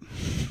killed him.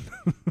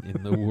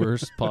 In the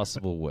worst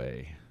possible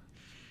way.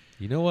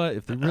 You know what?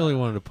 If they really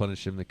wanted to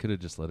punish him, they could have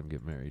just let him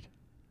get married.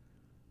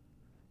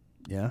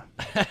 Yeah.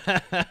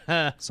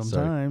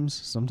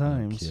 Sometimes.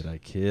 I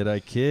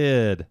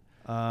kid.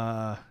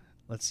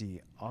 Let's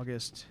see.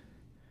 August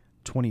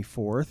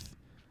 24th,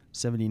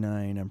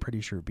 79, I'm pretty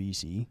sure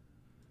BC.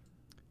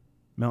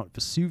 Mount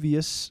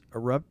Vesuvius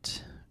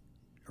erupted.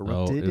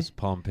 It's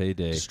Pompeii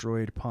Day.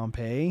 Destroyed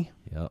Pompeii.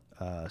 Yep.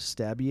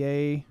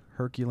 Stabiae,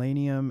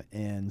 Herculaneum,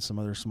 and some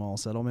other small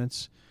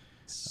settlements.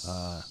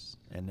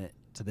 And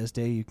to this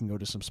day, you can go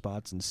to some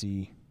spots and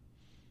see.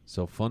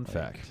 So fun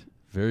fact,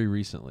 very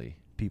recently,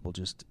 people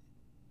just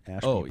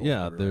ash. Oh people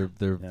yeah, everywhere.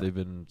 they've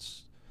been.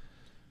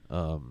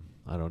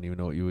 I don't even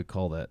know what you would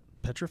call that.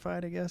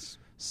 Petrified, I guess.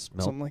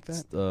 Smelt, something like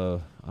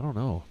that. I don't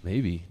know.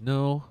 Maybe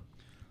no.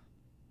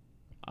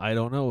 I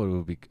don't know what it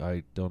would be.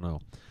 I don't know.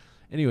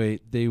 Anyway,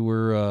 they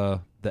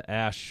were the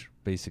ash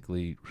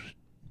basically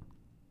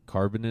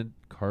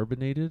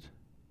carbonated.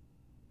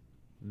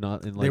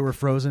 Not in like they were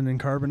frozen in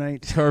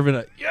carbonite.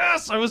 Carbonite.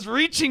 Yes, I was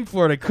reaching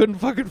for it. I couldn't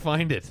fucking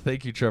find it.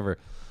 Thank you, Trevor.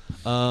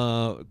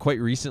 Quite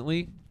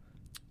recently,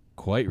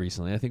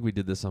 I think we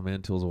did this on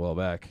Man Tools a while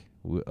back.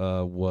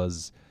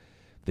 Was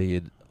they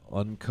had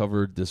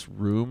uncovered this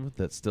room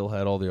that still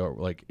had all the art,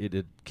 like it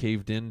had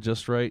caved in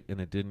just right, and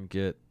it didn't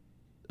get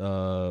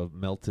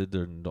melted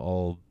and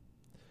all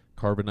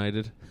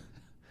carbonated.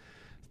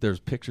 There's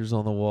pictures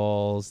on the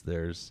walls.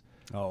 There's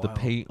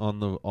paint on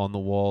the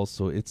walls.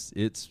 So it's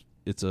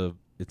a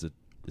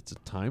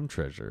time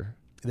treasure.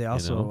 They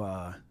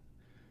also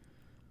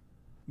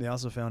they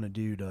also found a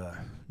dude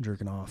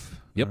jerking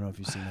off. Yep. I don't know if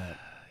you've seen that.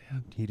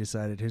 He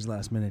decided he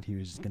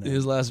was gonna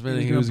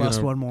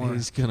bust one more.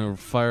 He's gonna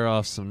fire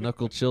off some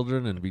knuckle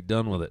children and be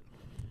done with it.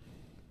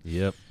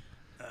 Yep.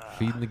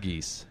 Feeding the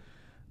geese.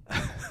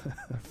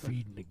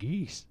 Feeding the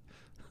geese.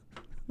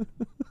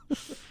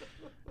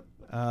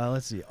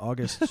 Let's see,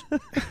 August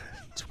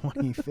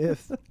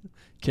 25th.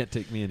 Can't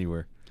take me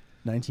anywhere.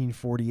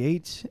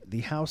 1948,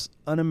 the House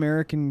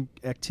Un-American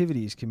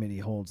Activities Committee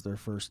holds their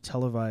first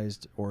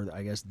televised, or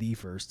I guess the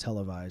first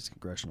televised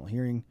congressional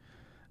hearing.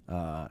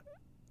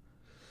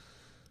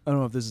 I don't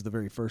know if this is the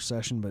very first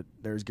session, but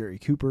there's Gary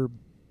Cooper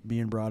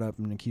being brought up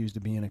and accused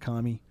of being a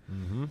commie.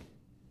 Mm-hmm.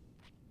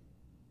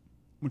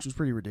 Which was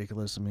pretty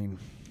ridiculous. I mean...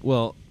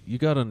 Well, you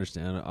got to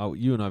understand,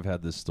 you and I have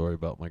had this story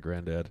about my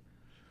granddad,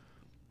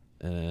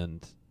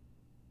 and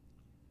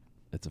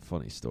it's a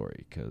funny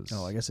story, because...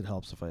 Oh, I guess it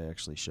helps if I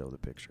actually show the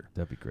picture.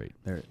 That'd be great.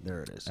 There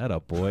it is. Add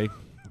up, boy.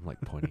 I'm like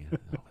pointing it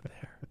over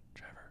there.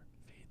 Trevor,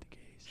 feed the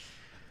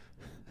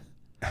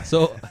geese.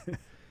 So...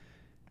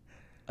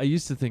 I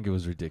used to think it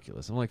was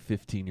ridiculous. I'm like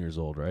 15 years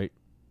old, right?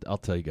 I'll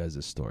tell you guys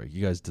this story.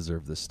 You guys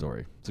deserve this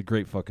story. It's a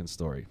great fucking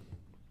story.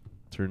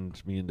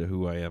 Turned me into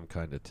who I am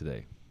kind of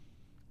today.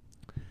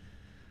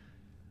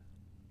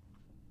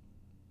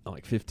 I'm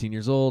like 15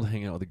 years old,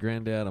 hanging out with a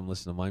granddad. I'm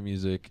listening to my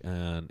music,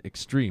 and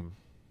Extreme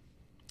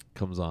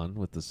comes on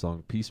with the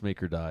song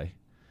Peacemaker Die.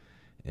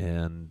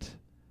 And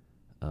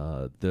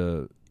in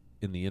the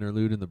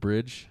interlude in the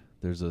bridge,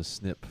 there's a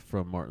snip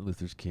from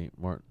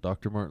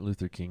Dr. Martin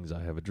Luther King's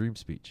I Have a Dream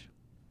speech.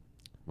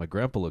 My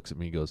grandpa looks at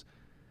me and goes,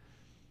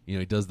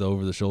 he does the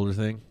over-the-shoulder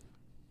thing.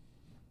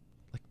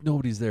 Like,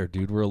 nobody's there,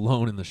 dude. We're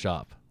alone in the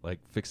shop, like,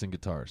 fixing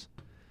guitars.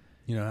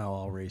 You know how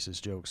all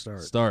racist jokes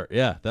start.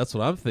 Yeah, that's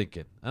what I'm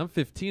thinking. I'm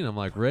 15. I'm,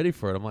 like, ready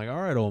for it. I'm like, all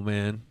right, old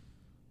man.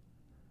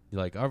 You're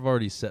like, I've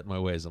already set my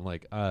ways. I'm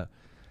like, You're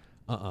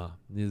not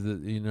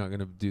going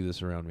to do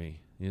this around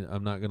me.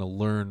 I'm not going to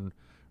learn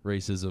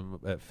racism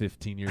at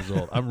 15 years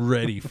old. I'm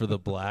ready for the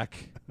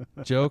black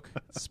joke,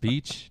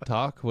 speech,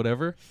 talk,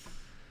 whatever.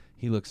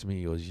 He looks at me,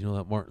 he goes, you know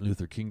that Martin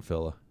Luther King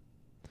fella?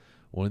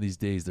 One of these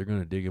days, they're going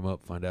to dig him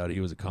up, find out he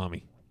was a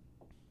commie.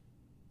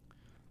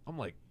 I'm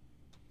like,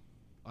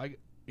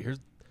 here's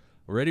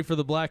ready for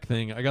the black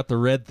thing. I got the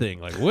red thing,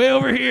 like way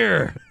over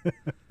here.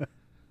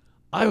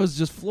 I was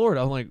just floored.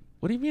 I'm like,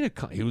 what do you mean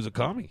he was a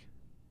commie?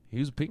 He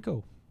was a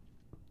pinko.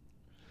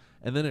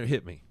 And then it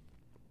hit me.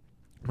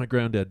 My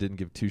granddad didn't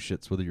give two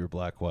shits whether you were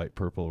black, white,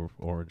 purple, or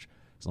orange,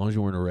 as long as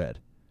you weren't a red.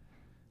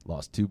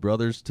 Lost two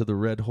brothers to the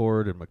Red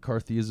Horde, and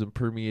McCarthyism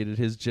permeated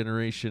his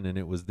generation, and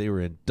they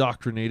were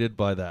indoctrinated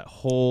by that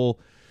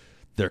whole,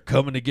 they're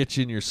coming to get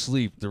you in your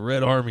sleep. The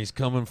Red Army's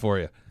coming for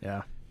you.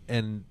 Yeah.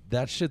 And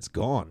that shit's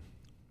gone.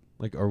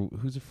 Like,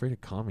 who's afraid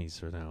of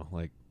commies right now?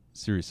 Like,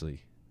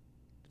 seriously.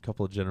 A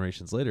couple of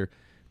generations later,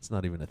 it's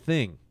not even a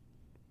thing.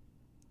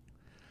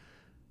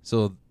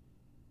 So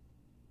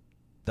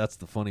that's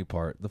the funny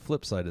part. The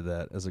flip side of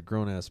that, as a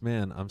grown-ass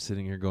man, I'm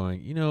sitting here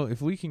going,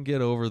 if we can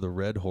get over the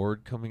Red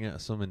Horde coming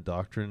at some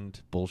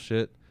indoctrined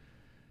bullshit,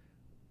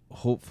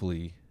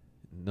 hopefully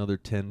another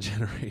 10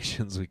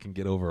 generations we can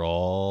get over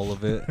all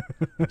of it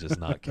and just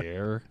not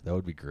care. That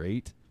would be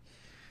great.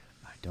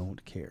 I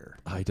don't care.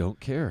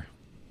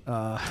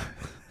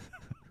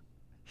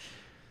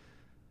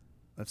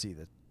 Let's see,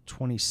 the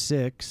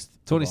 26th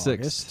of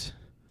August,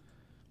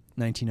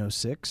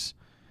 1906.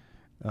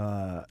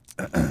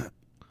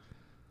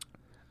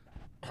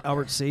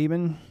 Albert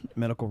Sabin,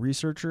 medical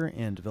researcher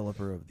and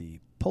developer of the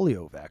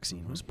polio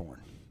vaccine, was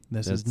born.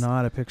 This is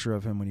not a picture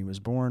of him when he was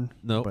born,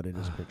 but it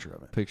is a picture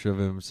of it. Picture of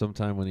him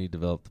sometime when he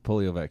developed the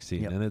polio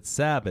vaccine. Yep. And it's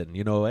Sabin,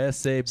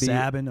 S-A-B.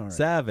 Sabin, all right.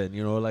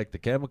 Sabin, like the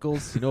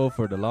chemicals,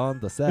 for the lawn,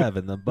 the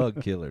Sabin, the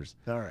bug killers.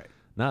 All right.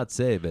 Not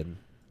Sabin,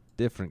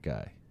 different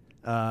guy.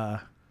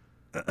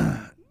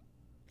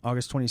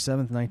 August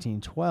 27th,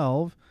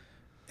 1912,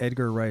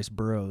 Edgar Rice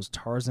Burroughs'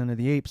 Tarzan of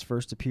the Apes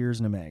first appears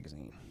in a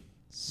magazine.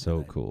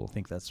 So cool. I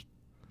think that's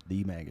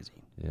the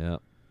magazine. Yeah.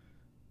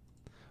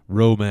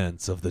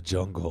 Romance of the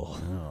Jungle.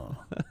 Oh.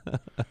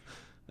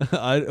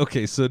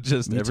 Okay, so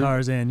just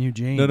Tarzan,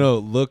 Eugene. No,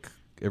 look.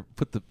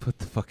 Put the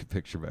fucking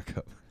picture back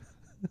up.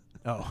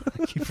 Oh,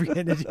 I keep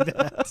forgetting to do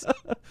that.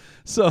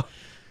 So,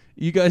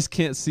 you guys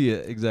can't see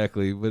it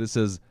exactly, but it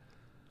says,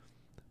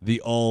 The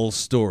All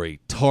Story,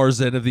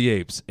 Tarzan of the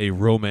Apes, A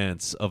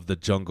Romance of the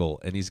Jungle.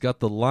 And he's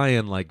got the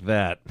lion like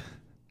that.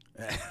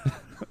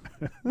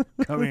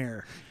 Come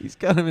here. He's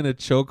got him in a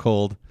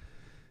chokehold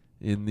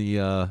in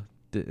the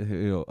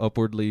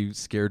upwardly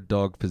scared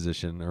dog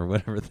position or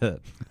whatever that.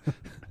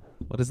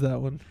 What is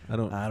that one? I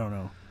don't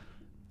know.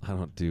 I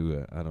don't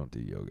do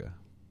yoga.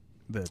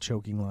 The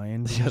choking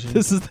lion. Yeah,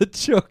 this is the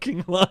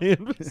choking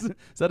lion. Is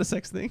that a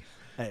sex thing?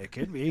 It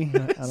could be.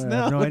 I have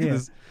no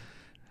idea.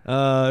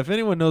 If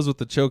anyone knows what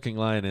the choking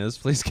lion is,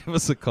 please give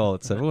us a call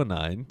at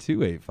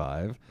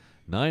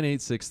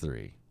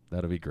 719-285-9863.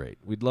 That'll be great.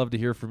 We'd love to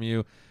hear from you.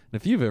 And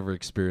if you've ever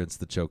experienced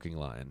the choking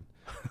lion,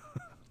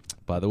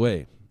 by the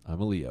way,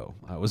 I'm a Leo.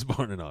 I was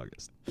born in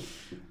August.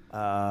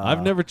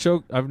 I've never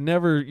choked. I've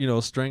never,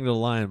 strangled a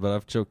lion, but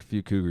I've choked a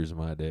few cougars in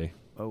my day.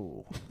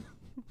 Oh.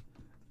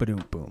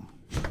 Ba-doom boom.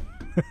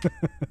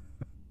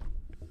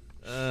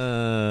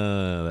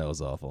 That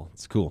was awful.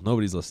 It's cool.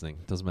 Nobody's listening.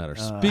 Doesn't matter.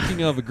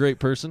 Speaking of a great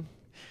person.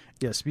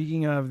 Yeah,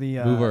 speaking of the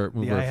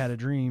I had a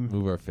dream.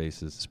 Move our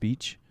faces.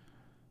 Speech.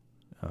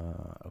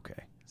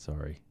 Okay.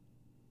 Sorry.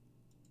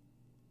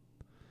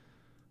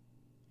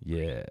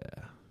 Yeah.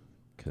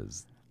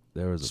 Because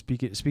there was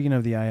Speaking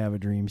of the I Have a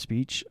Dream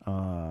speech,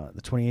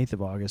 the 28th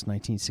of August,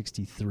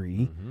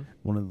 1963,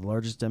 one of the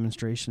largest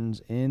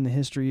demonstrations in the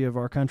history of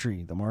our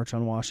country, the March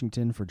on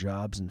Washington for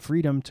Jobs and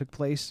Freedom, took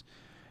place,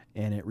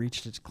 and it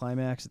reached its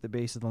climax at the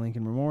base of the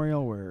Lincoln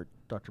Memorial, where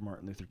Dr.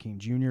 Martin Luther King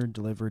Jr.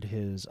 delivered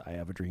his I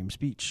Have a Dream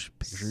speech.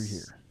 Picture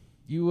here.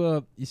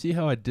 You see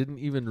how I didn't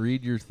even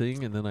read your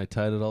thing, and then I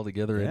tied it all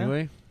together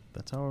anyway?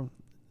 That's how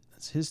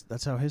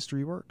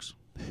history works.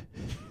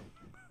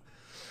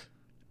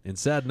 In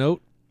sad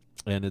note,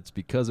 and it's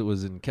because it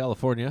was in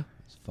California,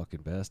 those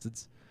fucking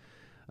bastards.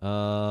 In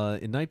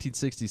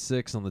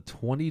 1966, on the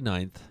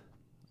 29th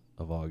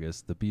of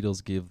August, the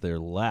Beatles gave their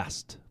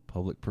last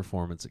public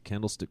performance at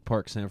Candlestick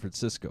Park, San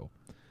Francisco.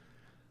 Of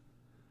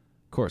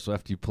course,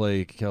 after you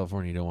play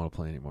California, you don't want to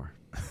play anymore.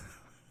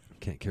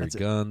 Can't carry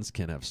guns,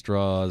 can't have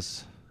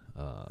straws.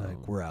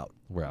 We're out.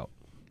 We're out.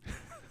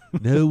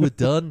 No, we're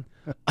done.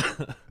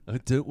 I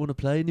don't want to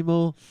play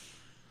anymore.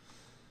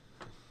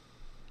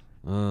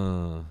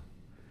 And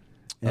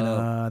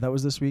that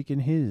was this week in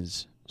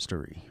his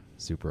story.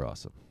 Super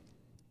awesome.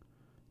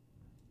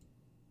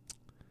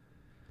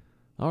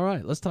 All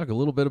right, let's talk a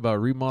little bit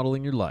about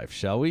remodeling your life,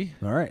 shall we?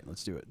 All right,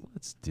 let's do it.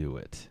 Let's do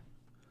it.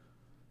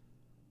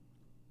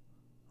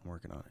 I'm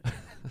working on it.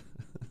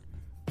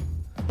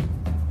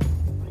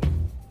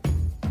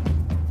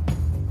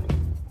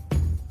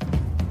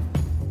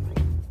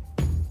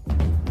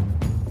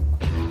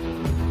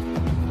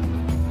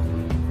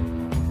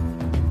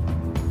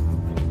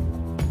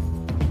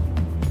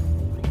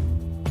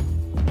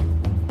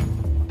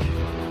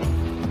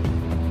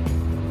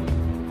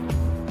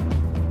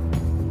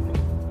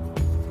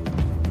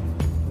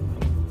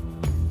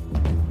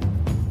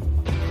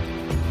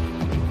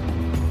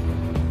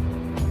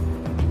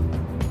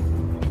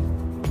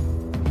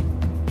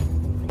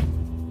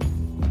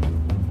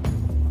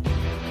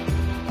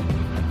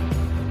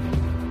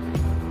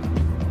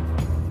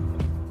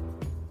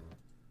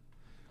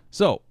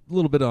 So, a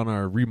little bit on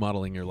our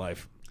remodeling your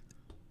life.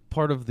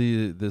 Part of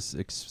this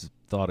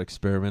thought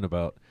experiment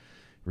about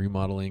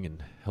remodeling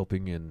and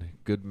helping in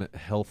good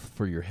health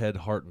for your head,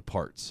 heart, and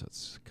parts.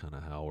 That's kind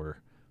of how we're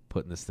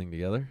putting this thing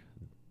together.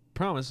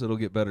 Promise it'll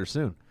get better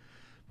soon,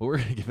 but we're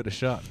going to give it a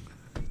shot.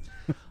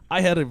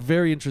 I had a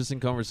very interesting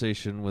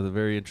conversation with a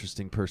very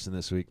interesting person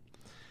this week,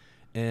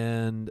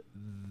 and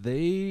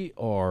they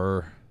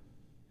are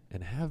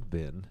and have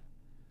been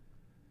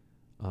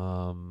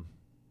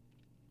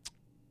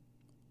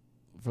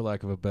for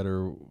lack of a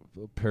better,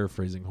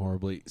 paraphrasing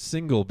horribly,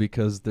 single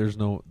because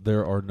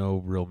there are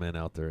no real men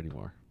out there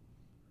anymore.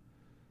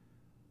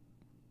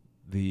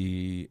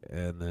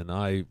 And then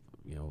I,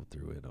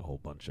 threw in a whole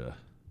bunch of,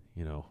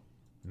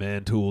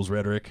 man tools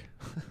rhetoric.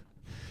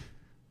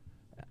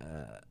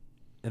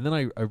 And then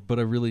I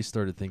really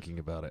started thinking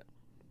about it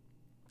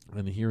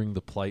and hearing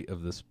the plight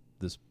of this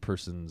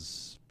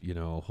person's,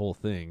 whole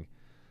thing.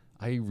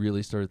 I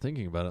really started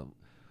thinking about it.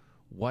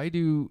 Why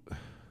do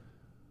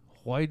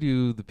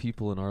the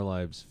people in our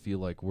lives feel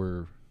like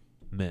we're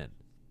men?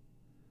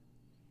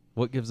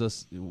 What gives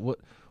us what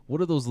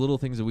are those little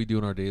things that we do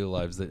in our daily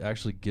lives that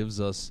actually gives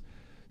us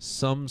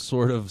some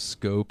sort of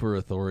scope or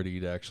authority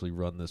to actually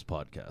run this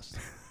podcast?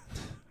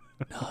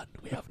 None.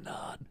 We have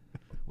none.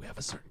 We have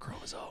a certain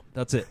chromosome.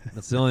 That's it.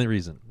 That's the only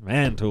reason.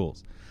 Man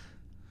tools.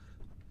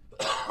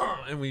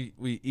 And we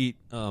eat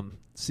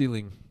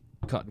ceiling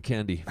cotton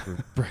candy for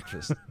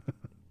breakfast.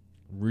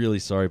 Really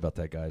sorry about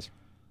that, guys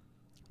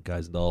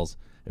and dolls.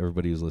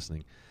 Everybody who's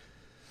listening.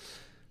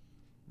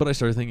 But I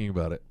started thinking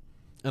about it.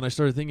 And I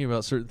started thinking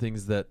about certain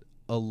things that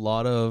a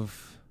lot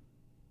of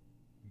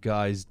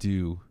guys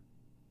do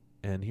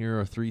And here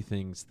are 3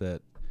 things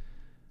that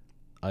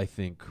I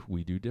think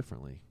we do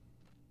differently.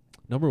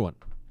 Number 1,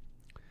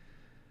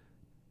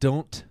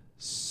 don't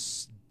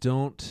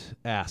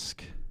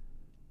ask,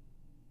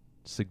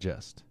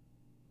 suggest.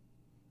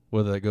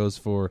 Whether that goes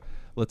for,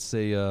 let's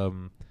say,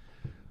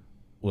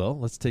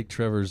 let's take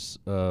Trevor's,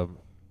 what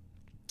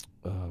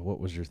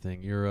was your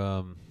thing?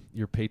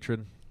 Your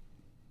patron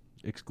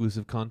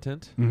exclusive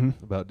content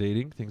about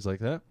dating, things like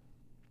that.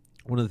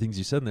 One of the things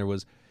you said in there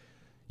was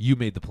you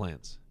made the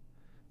plans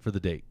for the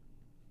date.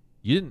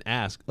 You didn't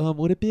ask,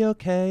 would it be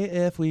okay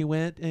if we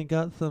went and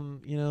got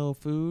some,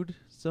 food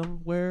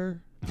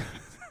somewhere?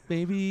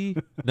 Maybe?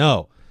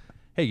 No.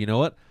 Hey, you know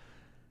what?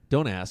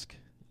 Don't ask.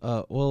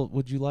 Well,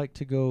 would you like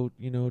to go,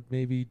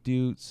 maybe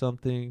do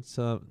something?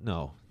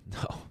 No.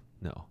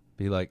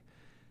 Be like,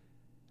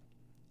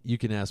 you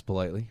can ask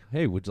politely,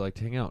 hey, would you like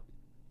to hang out?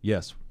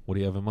 Yes. What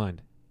do you have in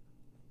mind?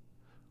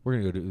 We're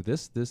going to go do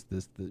this.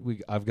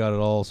 I've got it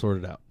all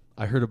sorted out.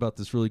 I heard about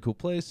this really cool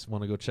place.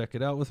 Want to go check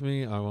it out with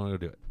me? I want to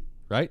go do it.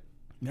 Right?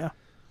 Yeah.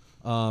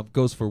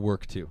 Goes for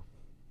work too.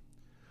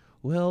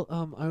 Well,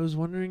 I was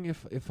wondering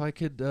if I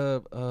could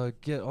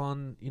get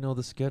on,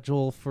 the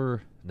schedule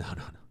for... No.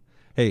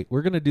 Hey,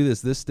 we're going to do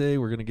this day.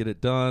 We're going to get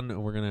it done,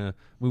 and we're going to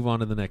move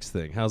on to the next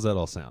thing. How's that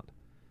all sound?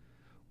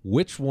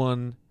 Which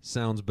one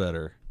sounds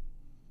better?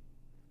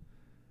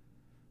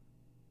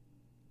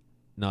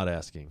 Not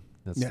asking.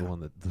 That's the one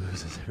that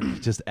loses.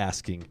 Just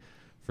asking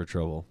for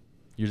trouble.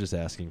 You're just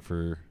asking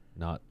for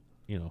not,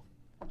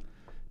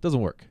 doesn't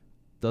work.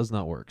 Does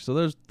not work.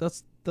 So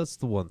that's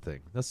the one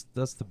thing. That's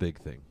the big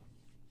thing.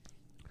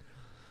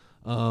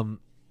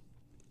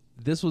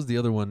 This was the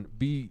other one.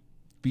 Be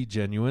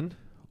genuine,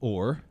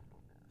 or,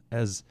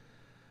 as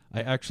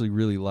I actually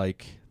really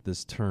like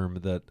this term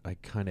that I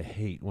kind of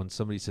hate when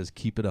somebody says,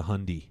 keep it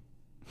 100.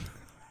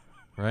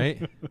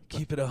 Right?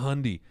 Keep it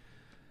 100.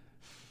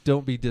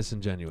 Don't be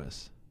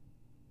disingenuous.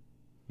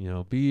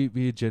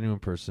 Be a genuine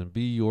person.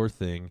 Be your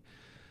thing.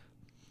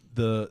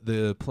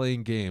 The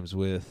playing games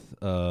with,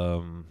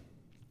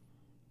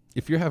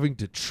 if you're having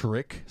to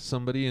trick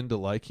somebody into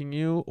liking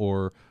you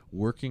or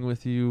working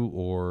with you,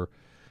 or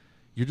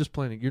you're just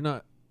playing,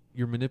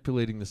 you're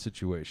manipulating the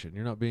situation.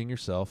 You're not being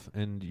yourself,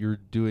 and you're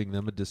doing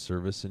them a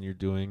disservice, and you're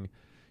doing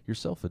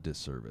yourself a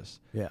disservice.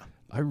 Yeah.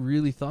 I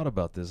really thought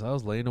about this. I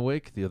was laying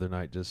awake the other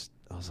night. I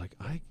was like,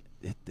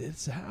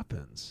 it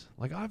happens.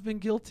 Like, I've been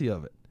guilty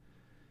of it.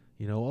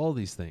 All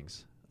these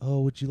things.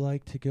 Oh, would you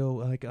like to go?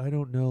 Like, I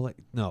don't know. Like,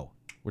 no,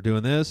 we're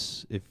doing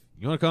this. If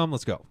you want to come,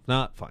 let's go.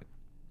 Not fine.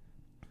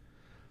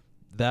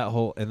 That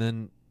whole, and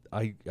then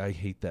I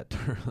hate that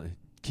term.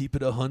 Keep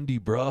it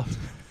 100, bro.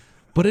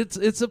 But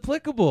it's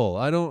applicable.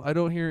 I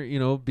don't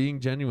hear, being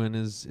genuine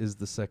is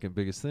the second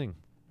biggest thing.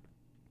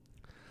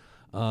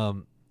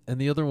 And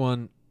the other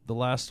one, the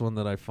last one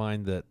that I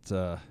find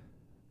that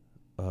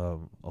a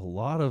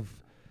lot of,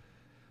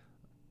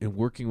 in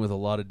working with a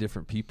lot of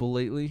different people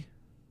lately,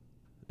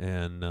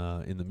 and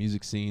in the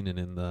music scene, and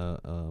in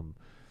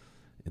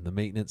the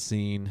maintenance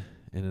scene,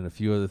 and in a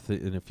few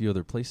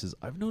other places,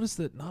 I've noticed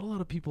that not a lot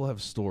of people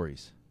have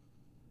stories.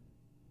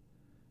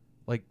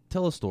 Like,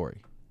 tell a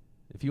story.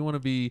 If you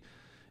want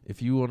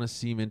to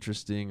seem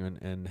interesting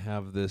and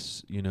have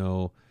this, I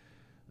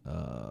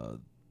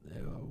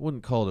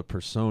wouldn't call it a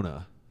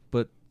persona,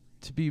 but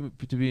to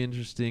be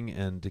interesting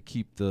and to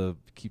keep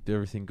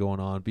everything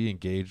going on, be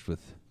engaged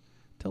with,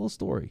 tell a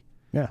story.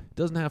 Yeah. It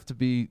doesn't have to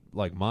be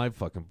like my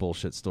fucking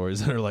bullshit stories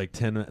that are like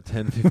 10,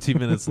 15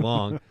 minutes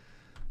long,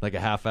 like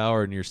a half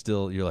hour, and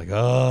you're like,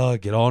 oh,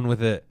 get on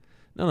with it.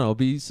 No,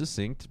 be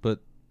succinct, but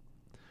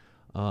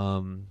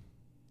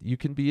you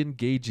can be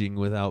engaging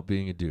without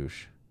being a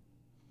douche.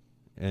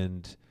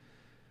 And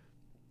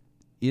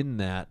in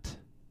that,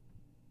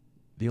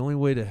 the only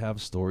way to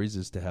have stories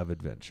is to have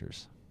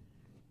adventures.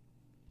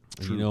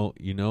 True.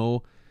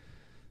 And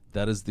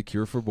that is the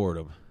cure for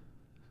boredom.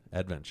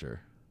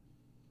 Adventure.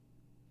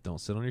 Don't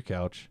sit on your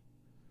couch.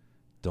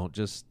 Don't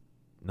just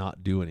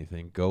not do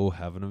anything. Go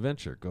have an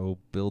adventure. Go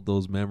build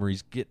those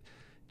memories.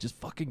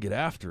 Just fucking get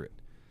after it.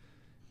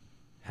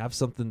 Have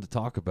something to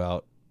talk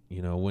about,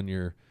 when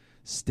you're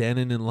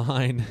standing in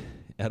line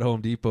at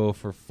Home Depot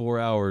for 4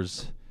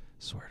 hours.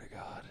 Swear to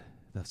God,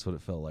 that's what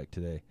it felt like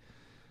today.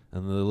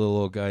 And the little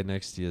old guy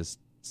next to you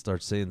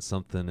starts saying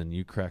something, and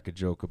you crack a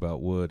joke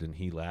about wood, and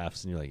he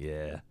laughs, and you're like,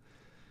 yeah.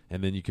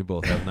 And then you can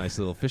both have a nice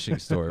little fishing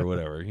store or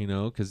whatever,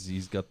 because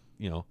he's got,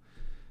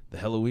 the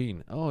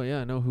Halloween. Oh,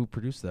 yeah, I know who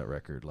produced that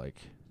record. Like,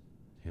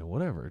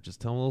 whatever. Just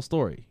tell them a little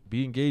story.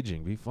 Be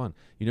engaging. Be fun.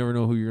 You never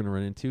know who you're going to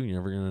run into. You're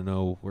never going to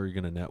know where you're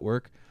going to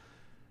network.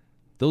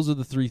 Those are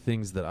the 3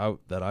 things that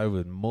I've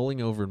been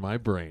mulling over in my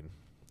brain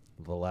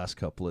the last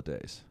couple of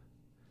days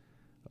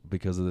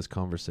because of this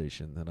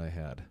conversation that I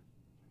had.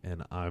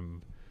 And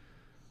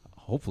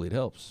hopefully it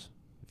helps.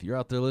 If you're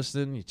out there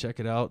listening, you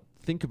check it out.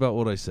 Think about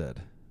what I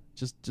said.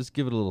 Just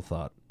give it a little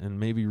thought, and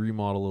maybe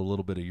remodel a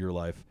little bit of your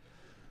life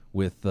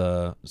with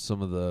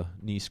some of the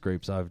knee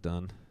scrapes I've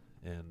done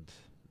and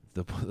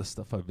the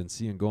stuff I've been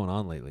seeing going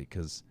on lately.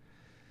 Because,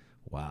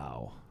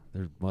 wow,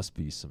 There must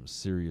be some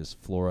serious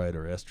fluoride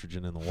or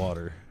estrogen in the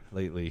water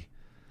lately.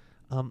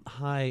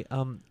 Hi.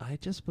 I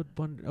just would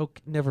wonder. Oh,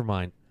 never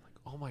mind. Like,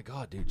 oh my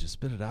God, dude, just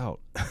spit it out.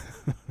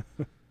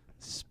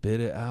 Spit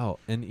it out.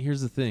 And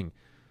here's the thing.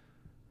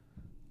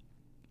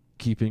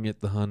 Keeping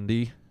it the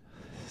hundy.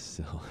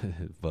 Still,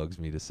 it bugs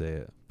me to say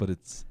it, but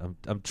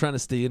I'm trying to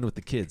stay in with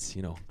the kids.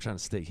 I'm trying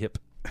to stay hip.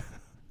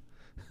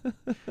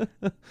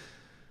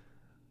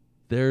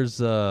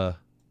 There's I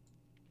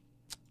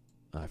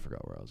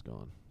forgot where I was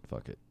going.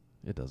 Fuck it.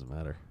 It doesn't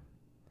matter.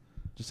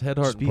 Just head,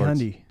 heart, Just be and parts.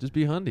 hundy. Just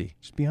be hundy.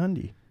 Just be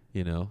hundy.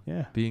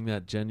 Yeah. Being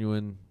that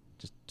genuine.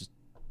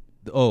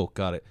 Oh,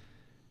 got it.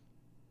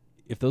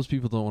 If those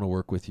people don't want to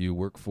work with you,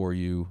 work for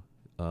you,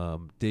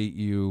 date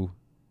you,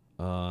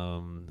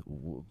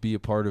 be a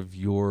part of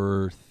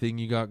your thing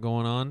you got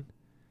going on,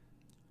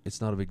 it's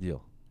not a big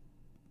deal.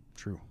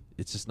 True.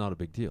 It's just not a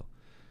big deal.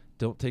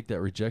 Don't take that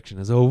rejection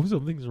as, oh,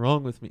 something's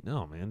wrong with me.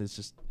 No, man,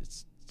 it's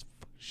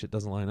shit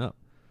doesn't line up.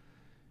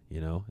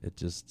 It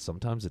just,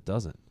 sometimes it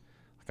doesn't.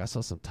 Like I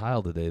saw some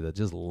tile today that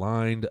just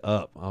lined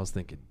up. I was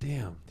thinking,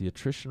 damn, the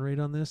attrition rate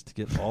on this to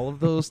get all of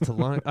those to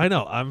line. I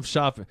know, I'm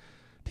shopping.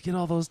 To get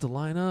all those to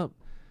line up,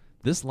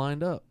 this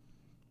lined up.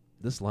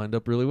 This lined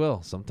up really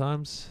well.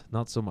 Sometimes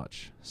not so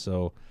much.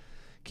 So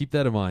keep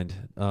that in mind.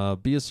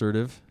 Be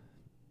assertive.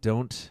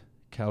 Don't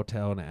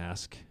kowtow and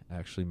ask.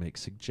 Actually make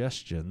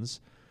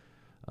suggestions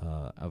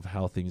of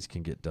how things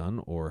can get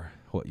done or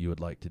what you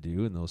would like to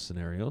do in those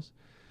scenarios.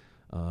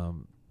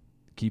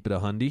 Keep it a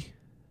hundy.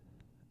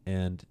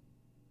 And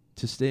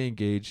to stay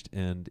engaged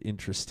and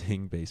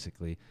interesting,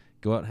 basically,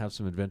 go out and have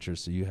some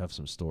adventures so you have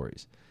some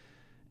stories.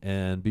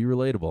 And be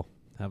relatable.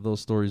 Have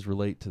those stories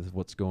relate to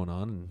what's going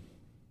on, and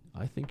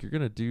I think you're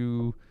gonna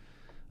do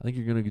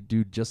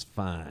just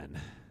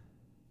fine.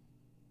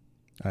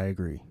 I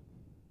agree.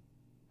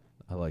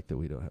 I like that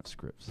we don't have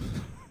scripts.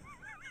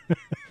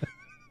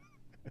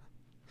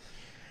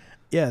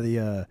 Yeah, the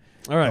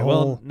all right. The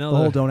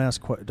whole don't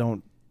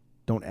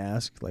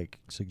ask, like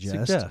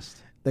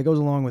suggest. That goes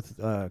along with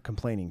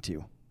complaining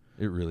too.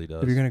 It really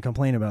does. If you're gonna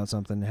complain about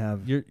something,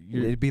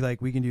 it'd be like,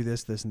 we can do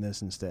this, this, and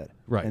this instead,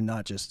 right? And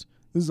not just,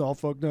 this is all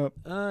fucked up.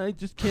 I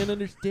just can't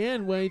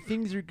understand why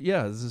things are.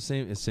 Yeah, it's the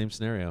same. It's the same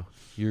scenario.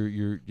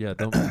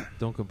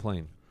 Don't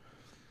complain.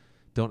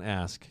 Don't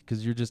ask,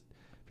 because if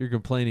you're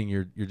complaining,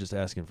 you're just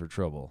asking for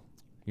trouble.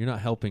 You're not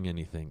helping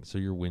anything, so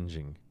you're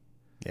whinging.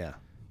 Yeah.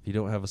 If you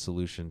don't have a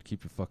solution,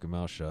 keep your fucking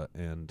mouth shut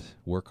and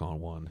work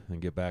on one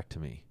and get back to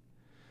me.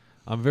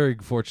 I'm very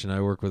fortunate.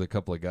 I work with a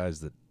couple of guys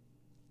that,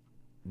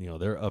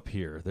 they're up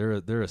here.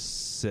 They're a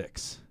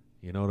 6.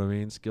 You know what I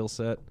mean? Skill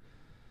set.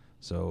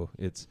 So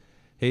it's,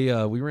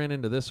 hey, we ran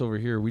into this over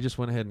here. We just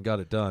went ahead and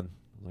got it done.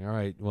 I'm like, all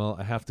right, well,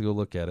 I have to go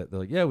look at it. They're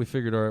like, yeah, we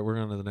figured, all right, we're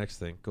on to the next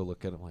thing. Go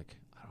look at it. I'm like,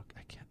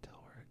 I can't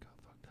tell where it got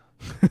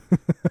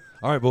fucked up.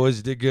 All right, boys,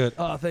 you did good.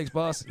 Oh, thanks,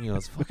 boss.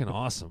 It's fucking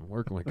awesome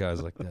working with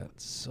guys like that.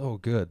 It's so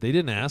good. They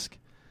didn't ask,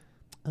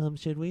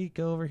 should we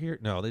go over here?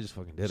 No, they just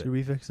fucking did it. Should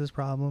we fix this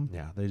problem?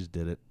 Yeah, they just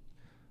did it.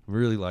 I'm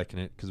really liking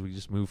it because we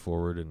just move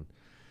forward and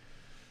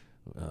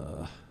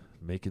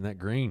making that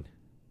green.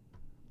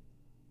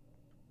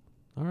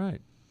 All right.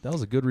 That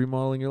was a good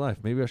remodeling your life.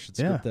 Maybe I should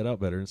script that out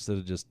better instead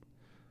of just,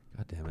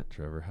 God damn it,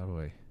 Trevor. How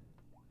do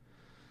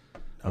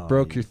I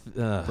broke your...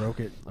 broke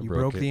it. You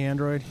broke the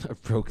Android? I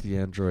broke the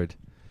Android.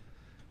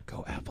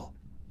 Go Apple.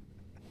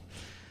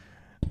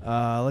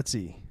 Let's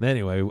see.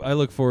 Anyway, I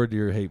look forward to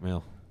your hate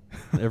mail.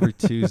 Every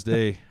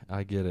Tuesday,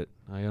 I get it.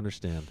 I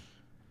understand.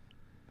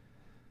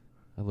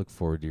 I look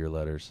forward to your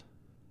letters.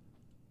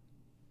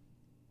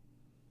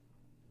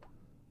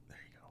 There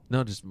you go.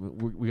 No, just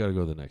we got to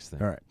go to the next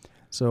thing. All right.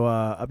 So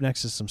up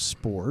next is some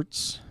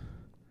sports.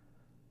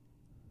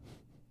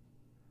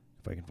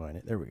 If I can find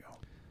it. There we go.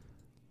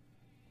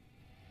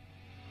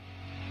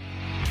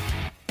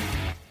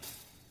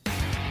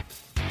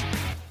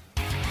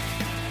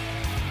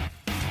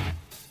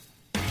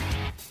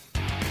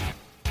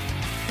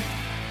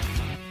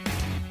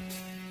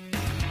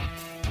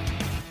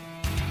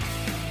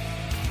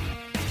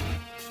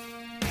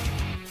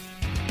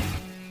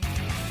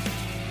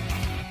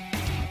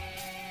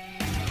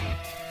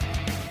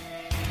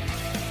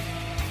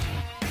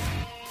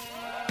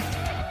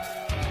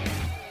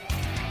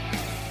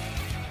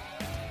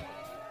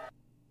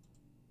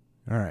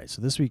 All right,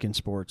 so this week in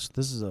sports,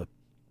 this is a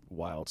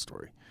wild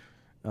story.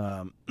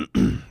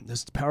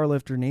 This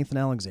powerlifter, Nathan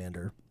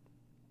Alexander,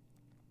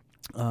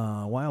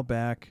 a while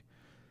back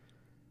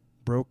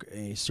broke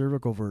a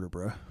cervical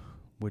vertebra,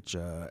 which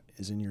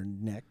is in your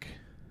neck.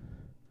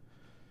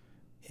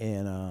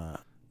 And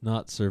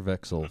not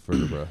cervexal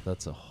vertebra.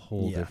 That's a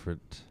whole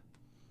different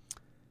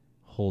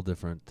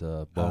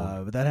bone.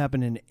 But that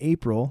happened in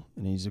April,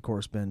 and he's, of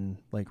course, been,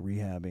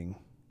 rehabbing.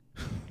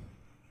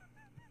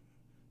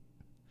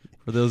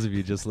 For those of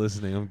you just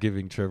listening, I'm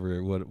giving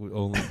Trevor what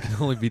can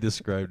only be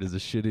described as a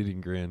shit-eating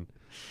grin.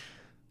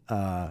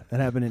 That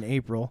happened in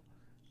April.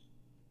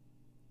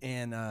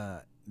 And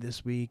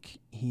this week,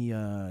 he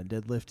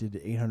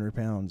deadlifted 800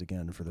 pounds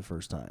again for the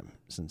first time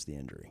since the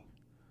injury.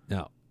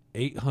 Now,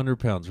 800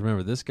 pounds.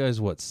 Remember, this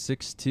guy's what,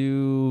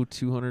 6'2",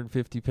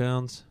 250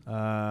 pounds?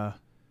 6'3",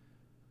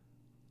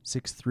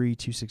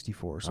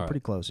 264. So All pretty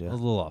right. close, yeah. A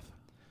little off.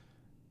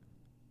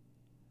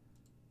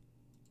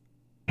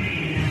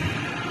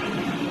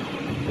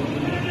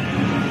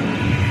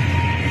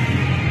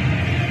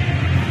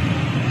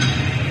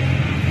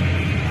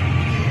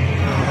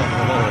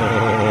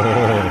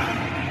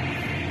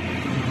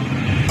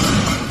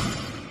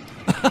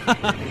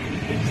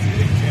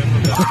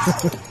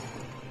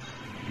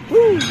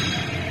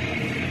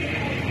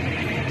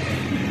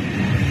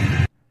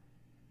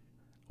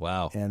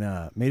 Wow.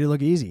 And made it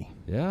look easy.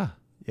 Yeah.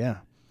 Yeah.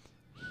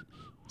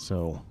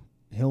 So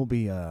he'll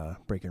be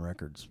breaking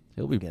records.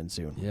 He'll be again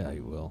soon. Yeah, he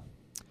will.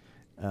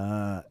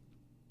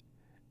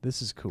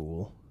 This is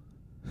cool.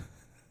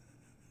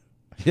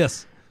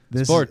 Yes.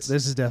 Sports.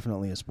 This is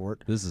definitely a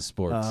sport. This is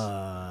sports.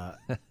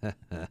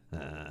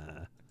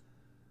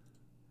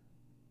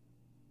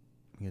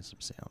 Get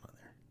some sound on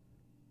there.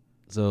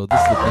 So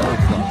this is the belly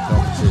flop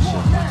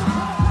competition.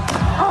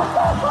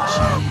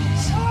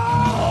 Jeez.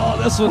 Oh,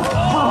 this one.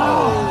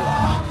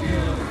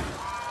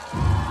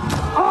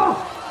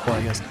 Well,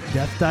 I guess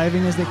death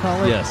diving, as they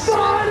call it. Yes.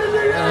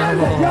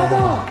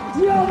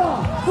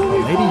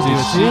 Ladies,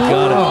 dude, she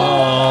got it.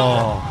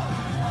 Oh.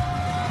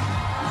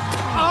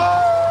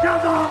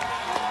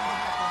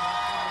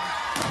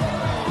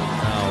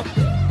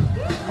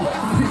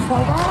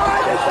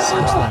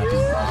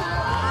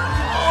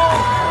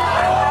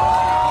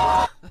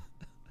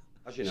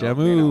 As you know, Shamu.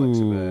 me and Alex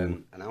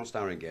have announced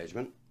our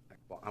engagement.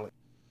 Alex.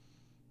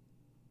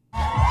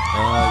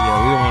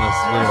 Yeah, we don't want to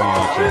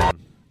watch that.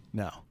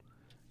 No.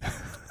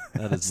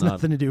 That That's is not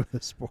nothing to do with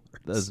the sport.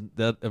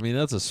 I mean,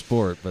 that's a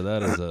sport, but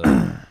that is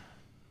a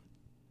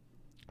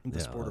the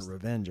sport of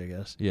revenge, I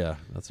guess. Yeah,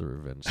 that's a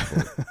revenge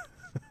sport.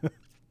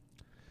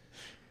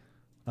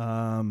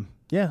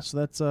 Yeah, so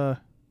that's I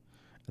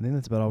think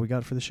that's about all we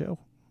got for the show.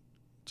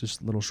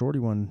 Just a little shorty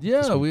one.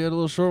 Yeah, we had a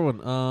little short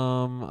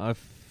one. I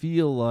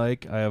feel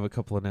like I have a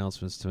couple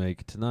announcements to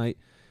make tonight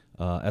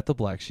at the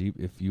Black Sheep.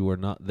 If you are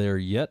not there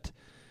yet,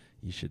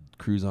 you should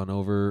cruise on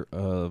over.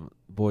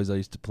 Boys I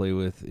used to play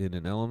with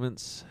in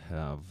Elements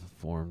have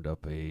formed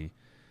up a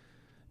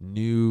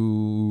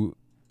new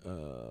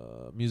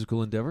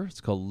musical endeavor.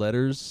 It's called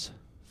Letters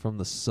from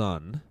the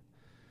Sun,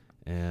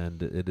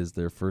 and it is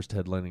their first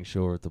headlining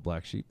show at the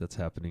Black Sheep. That's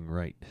happening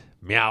right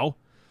meow.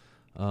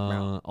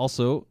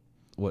 Also,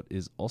 what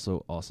is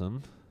also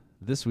awesome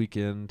this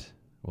weekend,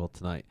 well,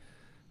 tonight,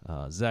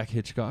 Zach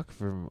Hitchcock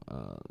from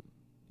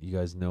you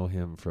guys know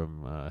him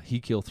from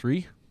He Kill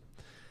 3.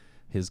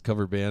 His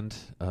cover band,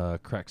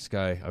 Cracked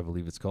Sky, I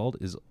believe it's called,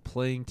 is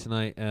playing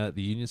tonight at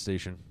the Union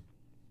Station.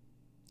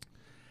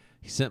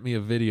 He sent me a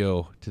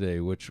video today,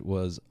 which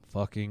was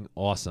fucking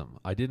awesome.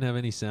 I didn't have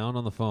any sound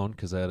on the phone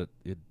because I had it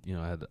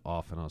I had it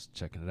off and I was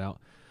checking it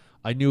out.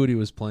 I knew what he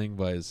was playing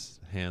by his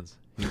hands.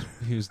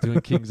 He was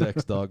doing King's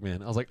X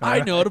Dogman. I was like,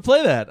 I know how to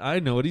play that. I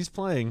know what he's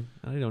playing.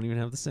 I don't even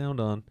have the sound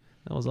on.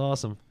 That was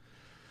awesome.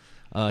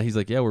 He's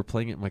like, yeah, we're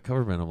playing it in my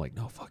cover band. I'm like,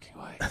 no fucking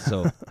way.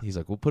 So he's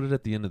like, we'll put it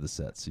at the end of the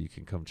set so you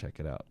can come check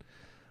it out.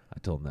 I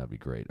told him that'd be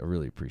great. I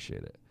really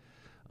appreciate it.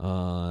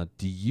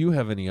 Do you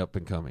have any up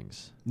and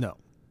comings? No,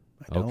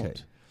 I don't. Okay.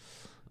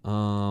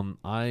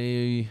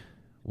 I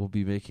will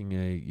be making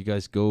you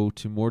guys go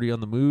to Morty on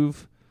the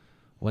Move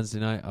Wednesday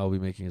night. I'll be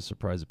making a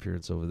surprise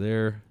appearance over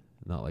there.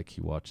 Not like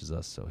he watches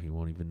us, so he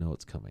won't even know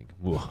it's coming.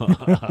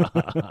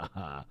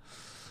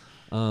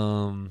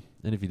 And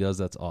if he does,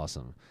 that's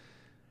awesome.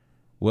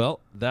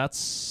 Well,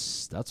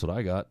 that's what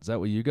I got. Is that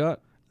what you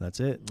got?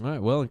 That's it. All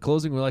right. Well, in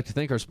closing, we'd like to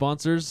thank our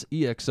sponsors,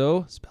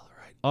 EXO, spell it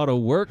right, Auto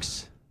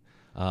Works.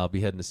 I'll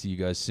be heading to see you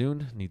guys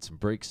soon. Need some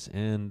brakes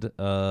and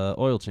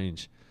oil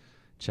change.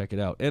 Check it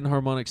out.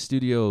 Enharmonic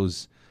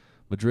Studios,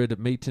 Madrid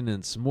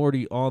Maintenance,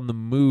 Morty on the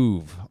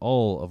Move.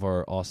 All of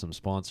our awesome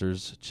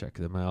sponsors. Check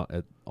them out.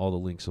 All the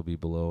links will be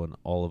below, and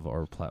all of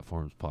our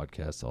platforms,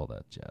 podcasts, all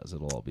that jazz.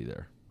 It'll all be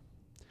there.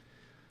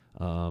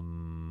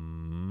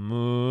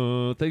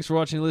 Thanks for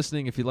watching and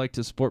listening. If you'd like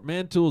to support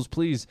Man Tools,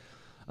 please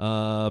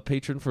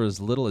patron for as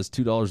little as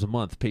 $2 a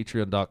month.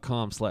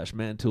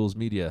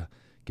 Patreon.com/mantoolsmedia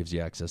gives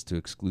you access to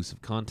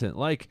exclusive content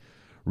like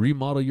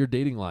Remodel Your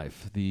Dating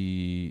Life,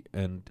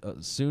 and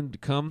soon to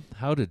come,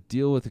 How to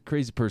Deal with a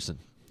Crazy Person.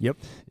 Yep.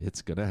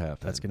 It's going to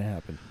happen. That's going to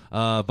happen.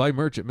 Buy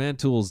merch at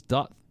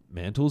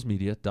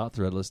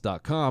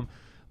mantoolsmedia.threadless.com.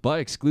 Buy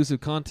exclusive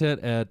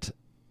content at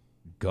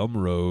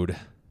Gumroad.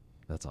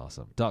 That's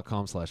awesome.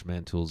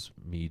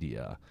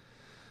 .com/mantoolsmedia.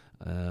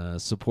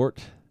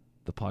 Support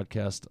the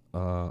podcast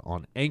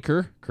on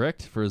Anchor,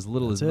 correct? For as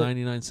little as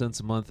 99 cents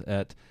a month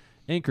at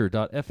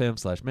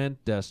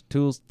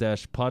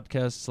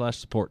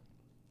anchor.fm/man-tools-podcast/support.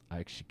 I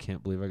actually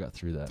can't believe I got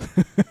through that.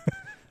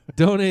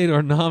 Donate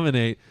or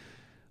nominate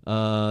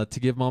to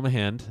give Mom a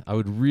hand. I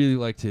would really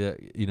like to,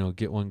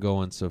 get one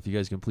going. So if you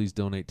guys can please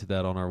donate to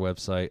that on our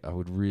website, I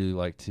would really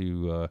like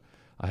to.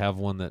 I have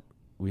one that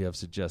we have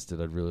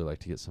suggested. I'd really like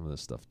to get some of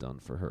this stuff done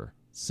for her.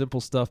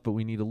 Simple stuff, but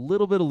we need a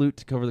little bit of loot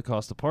to cover the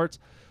cost of parts.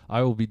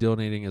 I will be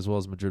donating, as well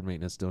as Madrid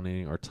Maintenance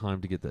donating our time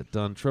to get that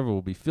done. Trevor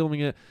will be filming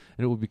it,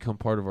 and it will become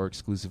part of our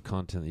exclusive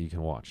content that you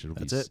can watch.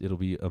 It'll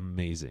be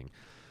amazing.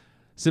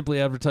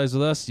 Simply advertise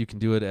with us. You can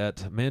do it at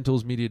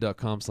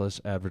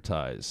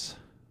mantoolsmedia.com/advertise.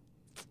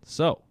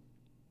 So,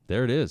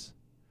 there it is.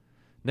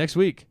 Next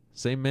week,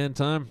 same man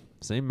time,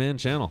 same man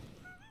channel.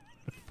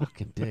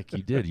 Fucking dick,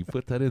 you did. You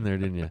put that in there,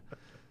 didn't you?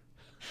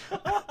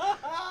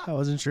 I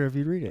wasn't sure if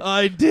you'd read it.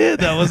 I did.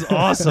 That was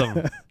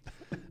awesome.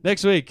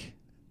 Next week,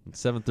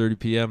 7:30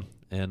 p.m.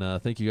 And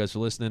thank you guys for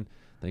listening.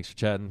 Thanks for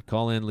chatting.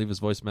 Call in, leave us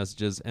voice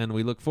messages, and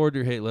we look forward to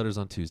your hate letters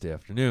on Tuesday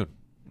afternoon.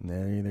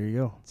 There you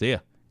go. See ya.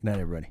 Good night,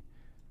 everybody.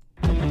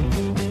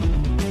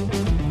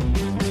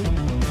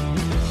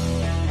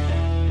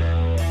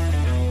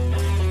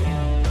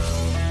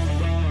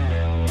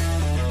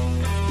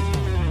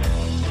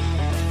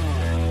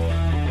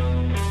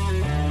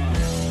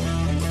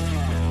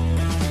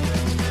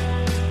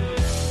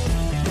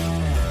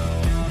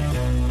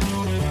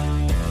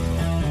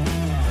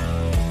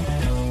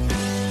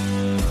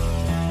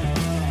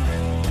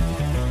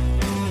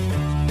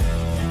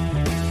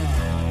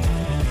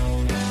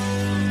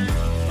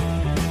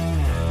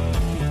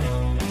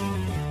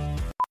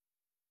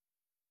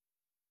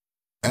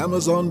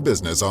 Amazon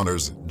Business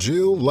honors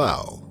Jill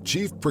Lau,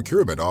 Chief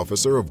Procurement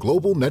Officer of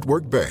Global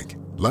Network Bank.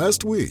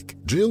 Last week,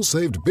 Jill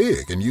saved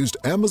big and used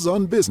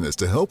Amazon Business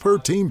to help her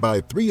team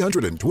buy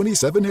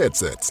 327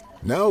 headsets.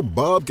 Now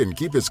Bob can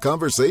keep his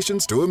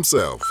conversations to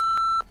himself.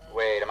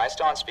 Wait, am I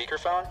still on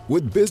speakerphone?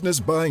 With business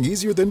buying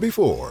easier than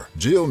before,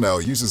 Jill now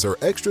uses her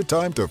extra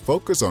time to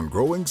focus on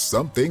growing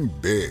something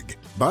big.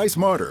 Buy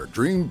smarter,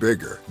 dream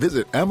bigger.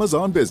 Visit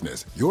Amazon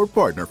Business, your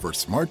partner for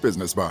smart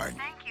business buying.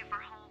 Thank you for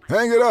holding.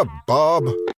 Hang it up, Bob.